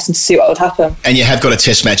really interesting to see what would happen. And you have got a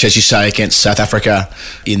test match, as you say, against South Africa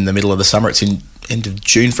in the middle of the summer. It's in end of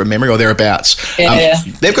June from memory or thereabouts. Yeah.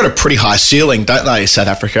 They've got a pretty high ceiling, don't they, South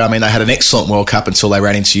Africa? I mean, they had an excellent World Cup until they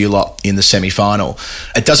ran into you lot in the semi-final.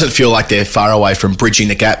 It doesn't feel like they're far away from bridging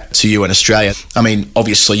the gap to you in Australia. I mean,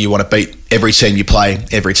 obviously you want to beat every team you play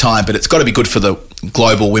every time, but it's got to be good for the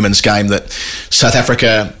global women's game that South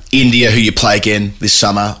Africa, India, who you play again this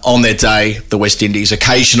summer, on their day, the West Indies,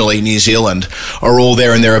 occasionally New Zealand, are all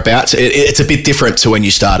there and thereabouts. It's a bit different to when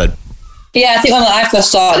you started. Yeah, I think when I first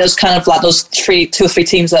started, it was kind of like those 2 or 3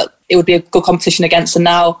 teams that it would be a good competition against, and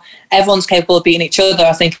now everyone's capable of beating each other.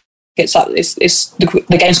 I think it's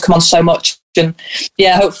the game's come on so much. And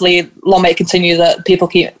yeah, hopefully long may it continue that people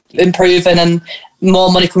keep improving and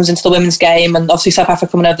more money comes into the women's game. And obviously South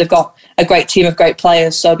Africa coming over, they've got a great team of great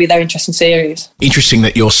players, so it'll be a very interesting series. Interesting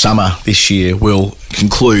that your summer this year will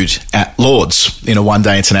conclude at Lords in a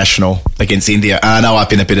one-day international against India. I know I've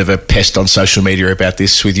been a bit of a pest on social media about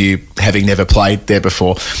this with you having never played there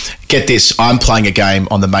before. Get this, I'm playing a game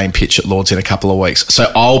on the main pitch at Lords in a couple of weeks.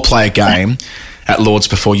 So I'll play a game at Lords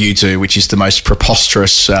before you do, which is the most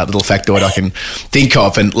preposterous little factoid I can think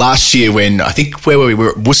of. And last year when, I think, where were we? We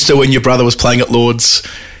were at Worcester when your brother was playing at Lords.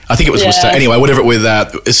 I think it was Worcester. Anyway, whatever it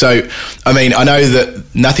was. So, I mean, I know that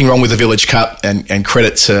nothing wrong with the Village Cup and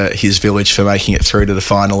credit to his village for making it through to the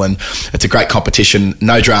final. And it's a great competition.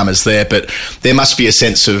 No dramas there, but there must be a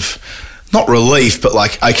sense of, not relief, but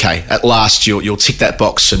like, okay, at last you'll tick that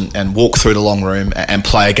box and walk through the long room and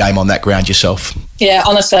play a game on that ground yourself. Yeah,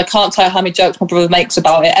 honestly, I can't tell you how many jokes my brother makes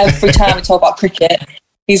about it. Every time we talk about cricket,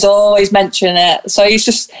 he's always mentioning it. So he's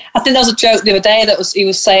just, I think there was a joke the other day he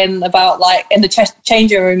was saying about, like, in the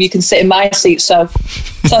changing room, you can sit in my seat. So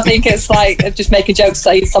I think it's like just making jokes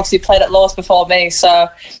that he's obviously played at Lords before me. So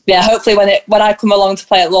yeah, hopefully when I come along to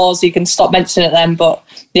play at Lords, he can stop mentioning it then. But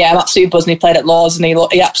yeah, I'm absolutely buzzing. He played at Lords and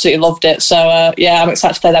he absolutely loved it. So yeah, I'm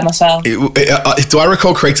excited to play there myself. Do I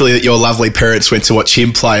recall correctly that your lovely parents went to watch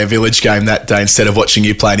him play a village game that day instead of watching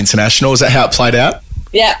you play an international? Is that how it played out?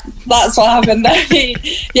 Yeah, that's what happened there.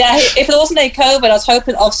 If there wasn't any COVID, I was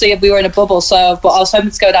hoping, obviously, we were in a bubble, but I was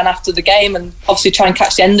hoping to go down after the game and obviously try and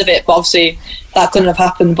catch the end of it, but obviously that couldn't have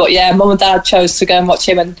happened. But yeah, Mum and Dad chose to go and watch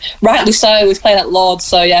him, and rightly so. He was playing at Lords,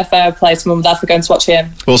 so yeah, fair play to Mum and Dad for going to watch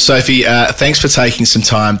him. Well, Sophie, thanks for taking some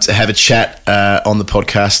time to have a chat on the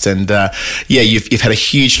podcast, and yeah, you've had a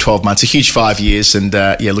huge 12 months, a huge 5 years, and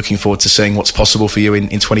yeah, looking forward to seeing what's possible for you in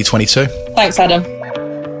 2022. Thanks, Adam.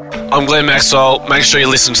 I'm Glenn Maxwell. Make sure you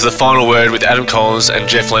listen to The Final Word with Adam Collins and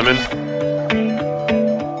Jeff Lemon.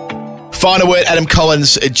 Final word, Adam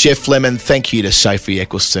Collins, Jeff Lemon. Thank you to Sophie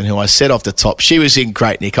Eccleston, who I said off the top, she was in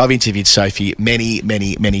great nick. I've interviewed Sophie many,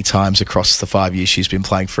 many, many times across the 5 years she's been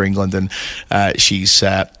playing for England, and she's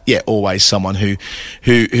always someone who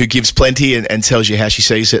gives plenty and tells you how she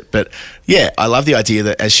sees it. But yeah, I love the idea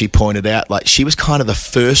that, as she pointed out, like, she was kind of the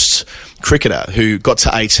first cricketer who got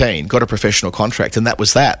to 18, got a professional contract, and that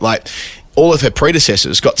was that. Like, all of her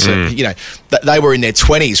predecessors got to, they were in their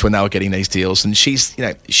 20s when they were getting these deals. And she is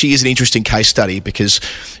an interesting case study because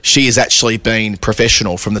she has actually been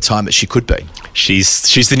professional from the time that she could be.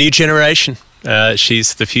 She's the new generation.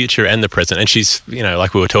 She's the future and the present. And she's,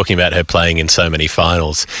 like we were talking about her playing in so many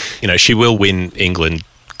finals, she will win England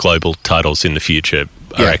global titles in the future,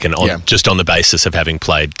 I reckon, just on the basis of having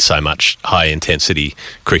played so much high-intensity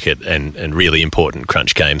cricket and really important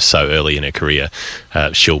crunch games so early in her career.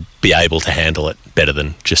 She'll be able to handle it better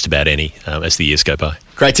than just about any as the years go by.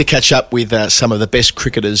 Great to catch up with some of the best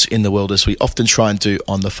cricketers in the world, as we often try and do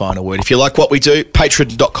on The Final Word. If you like what we do,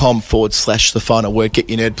 patreon.com/The Final Word. Get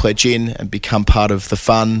your Nerd Pledge in and become part of the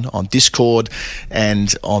fun on Discord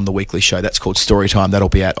and on the weekly show. That's called Storytime. That'll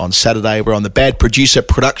be out on Saturday. We're on the Bad Producer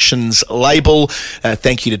Productions label.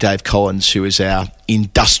 Thank you to Dave Collins, who is our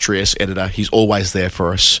industrious editor. He's always there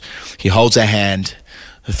for us. He holds our hand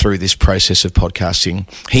through this process of podcasting.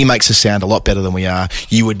 He makes us sound a lot better than we are.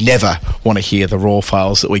 You would never want to hear the raw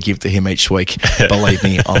files that we give to him each week. Believe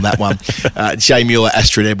me on that one. Jay Mueller,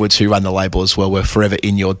 Astrid Edwards, who run the label as well, we're forever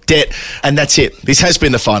in your debt. And that's it. This has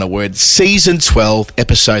been The Final Word, Season 12,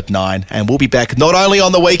 Episode 9. And we'll be back not only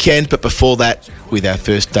on the weekend, but before that with our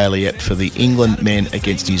first daily for the England men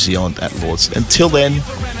against New Zealand at Lords. Until then,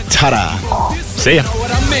 ta-da. See ya.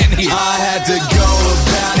 I had to go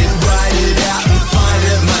about it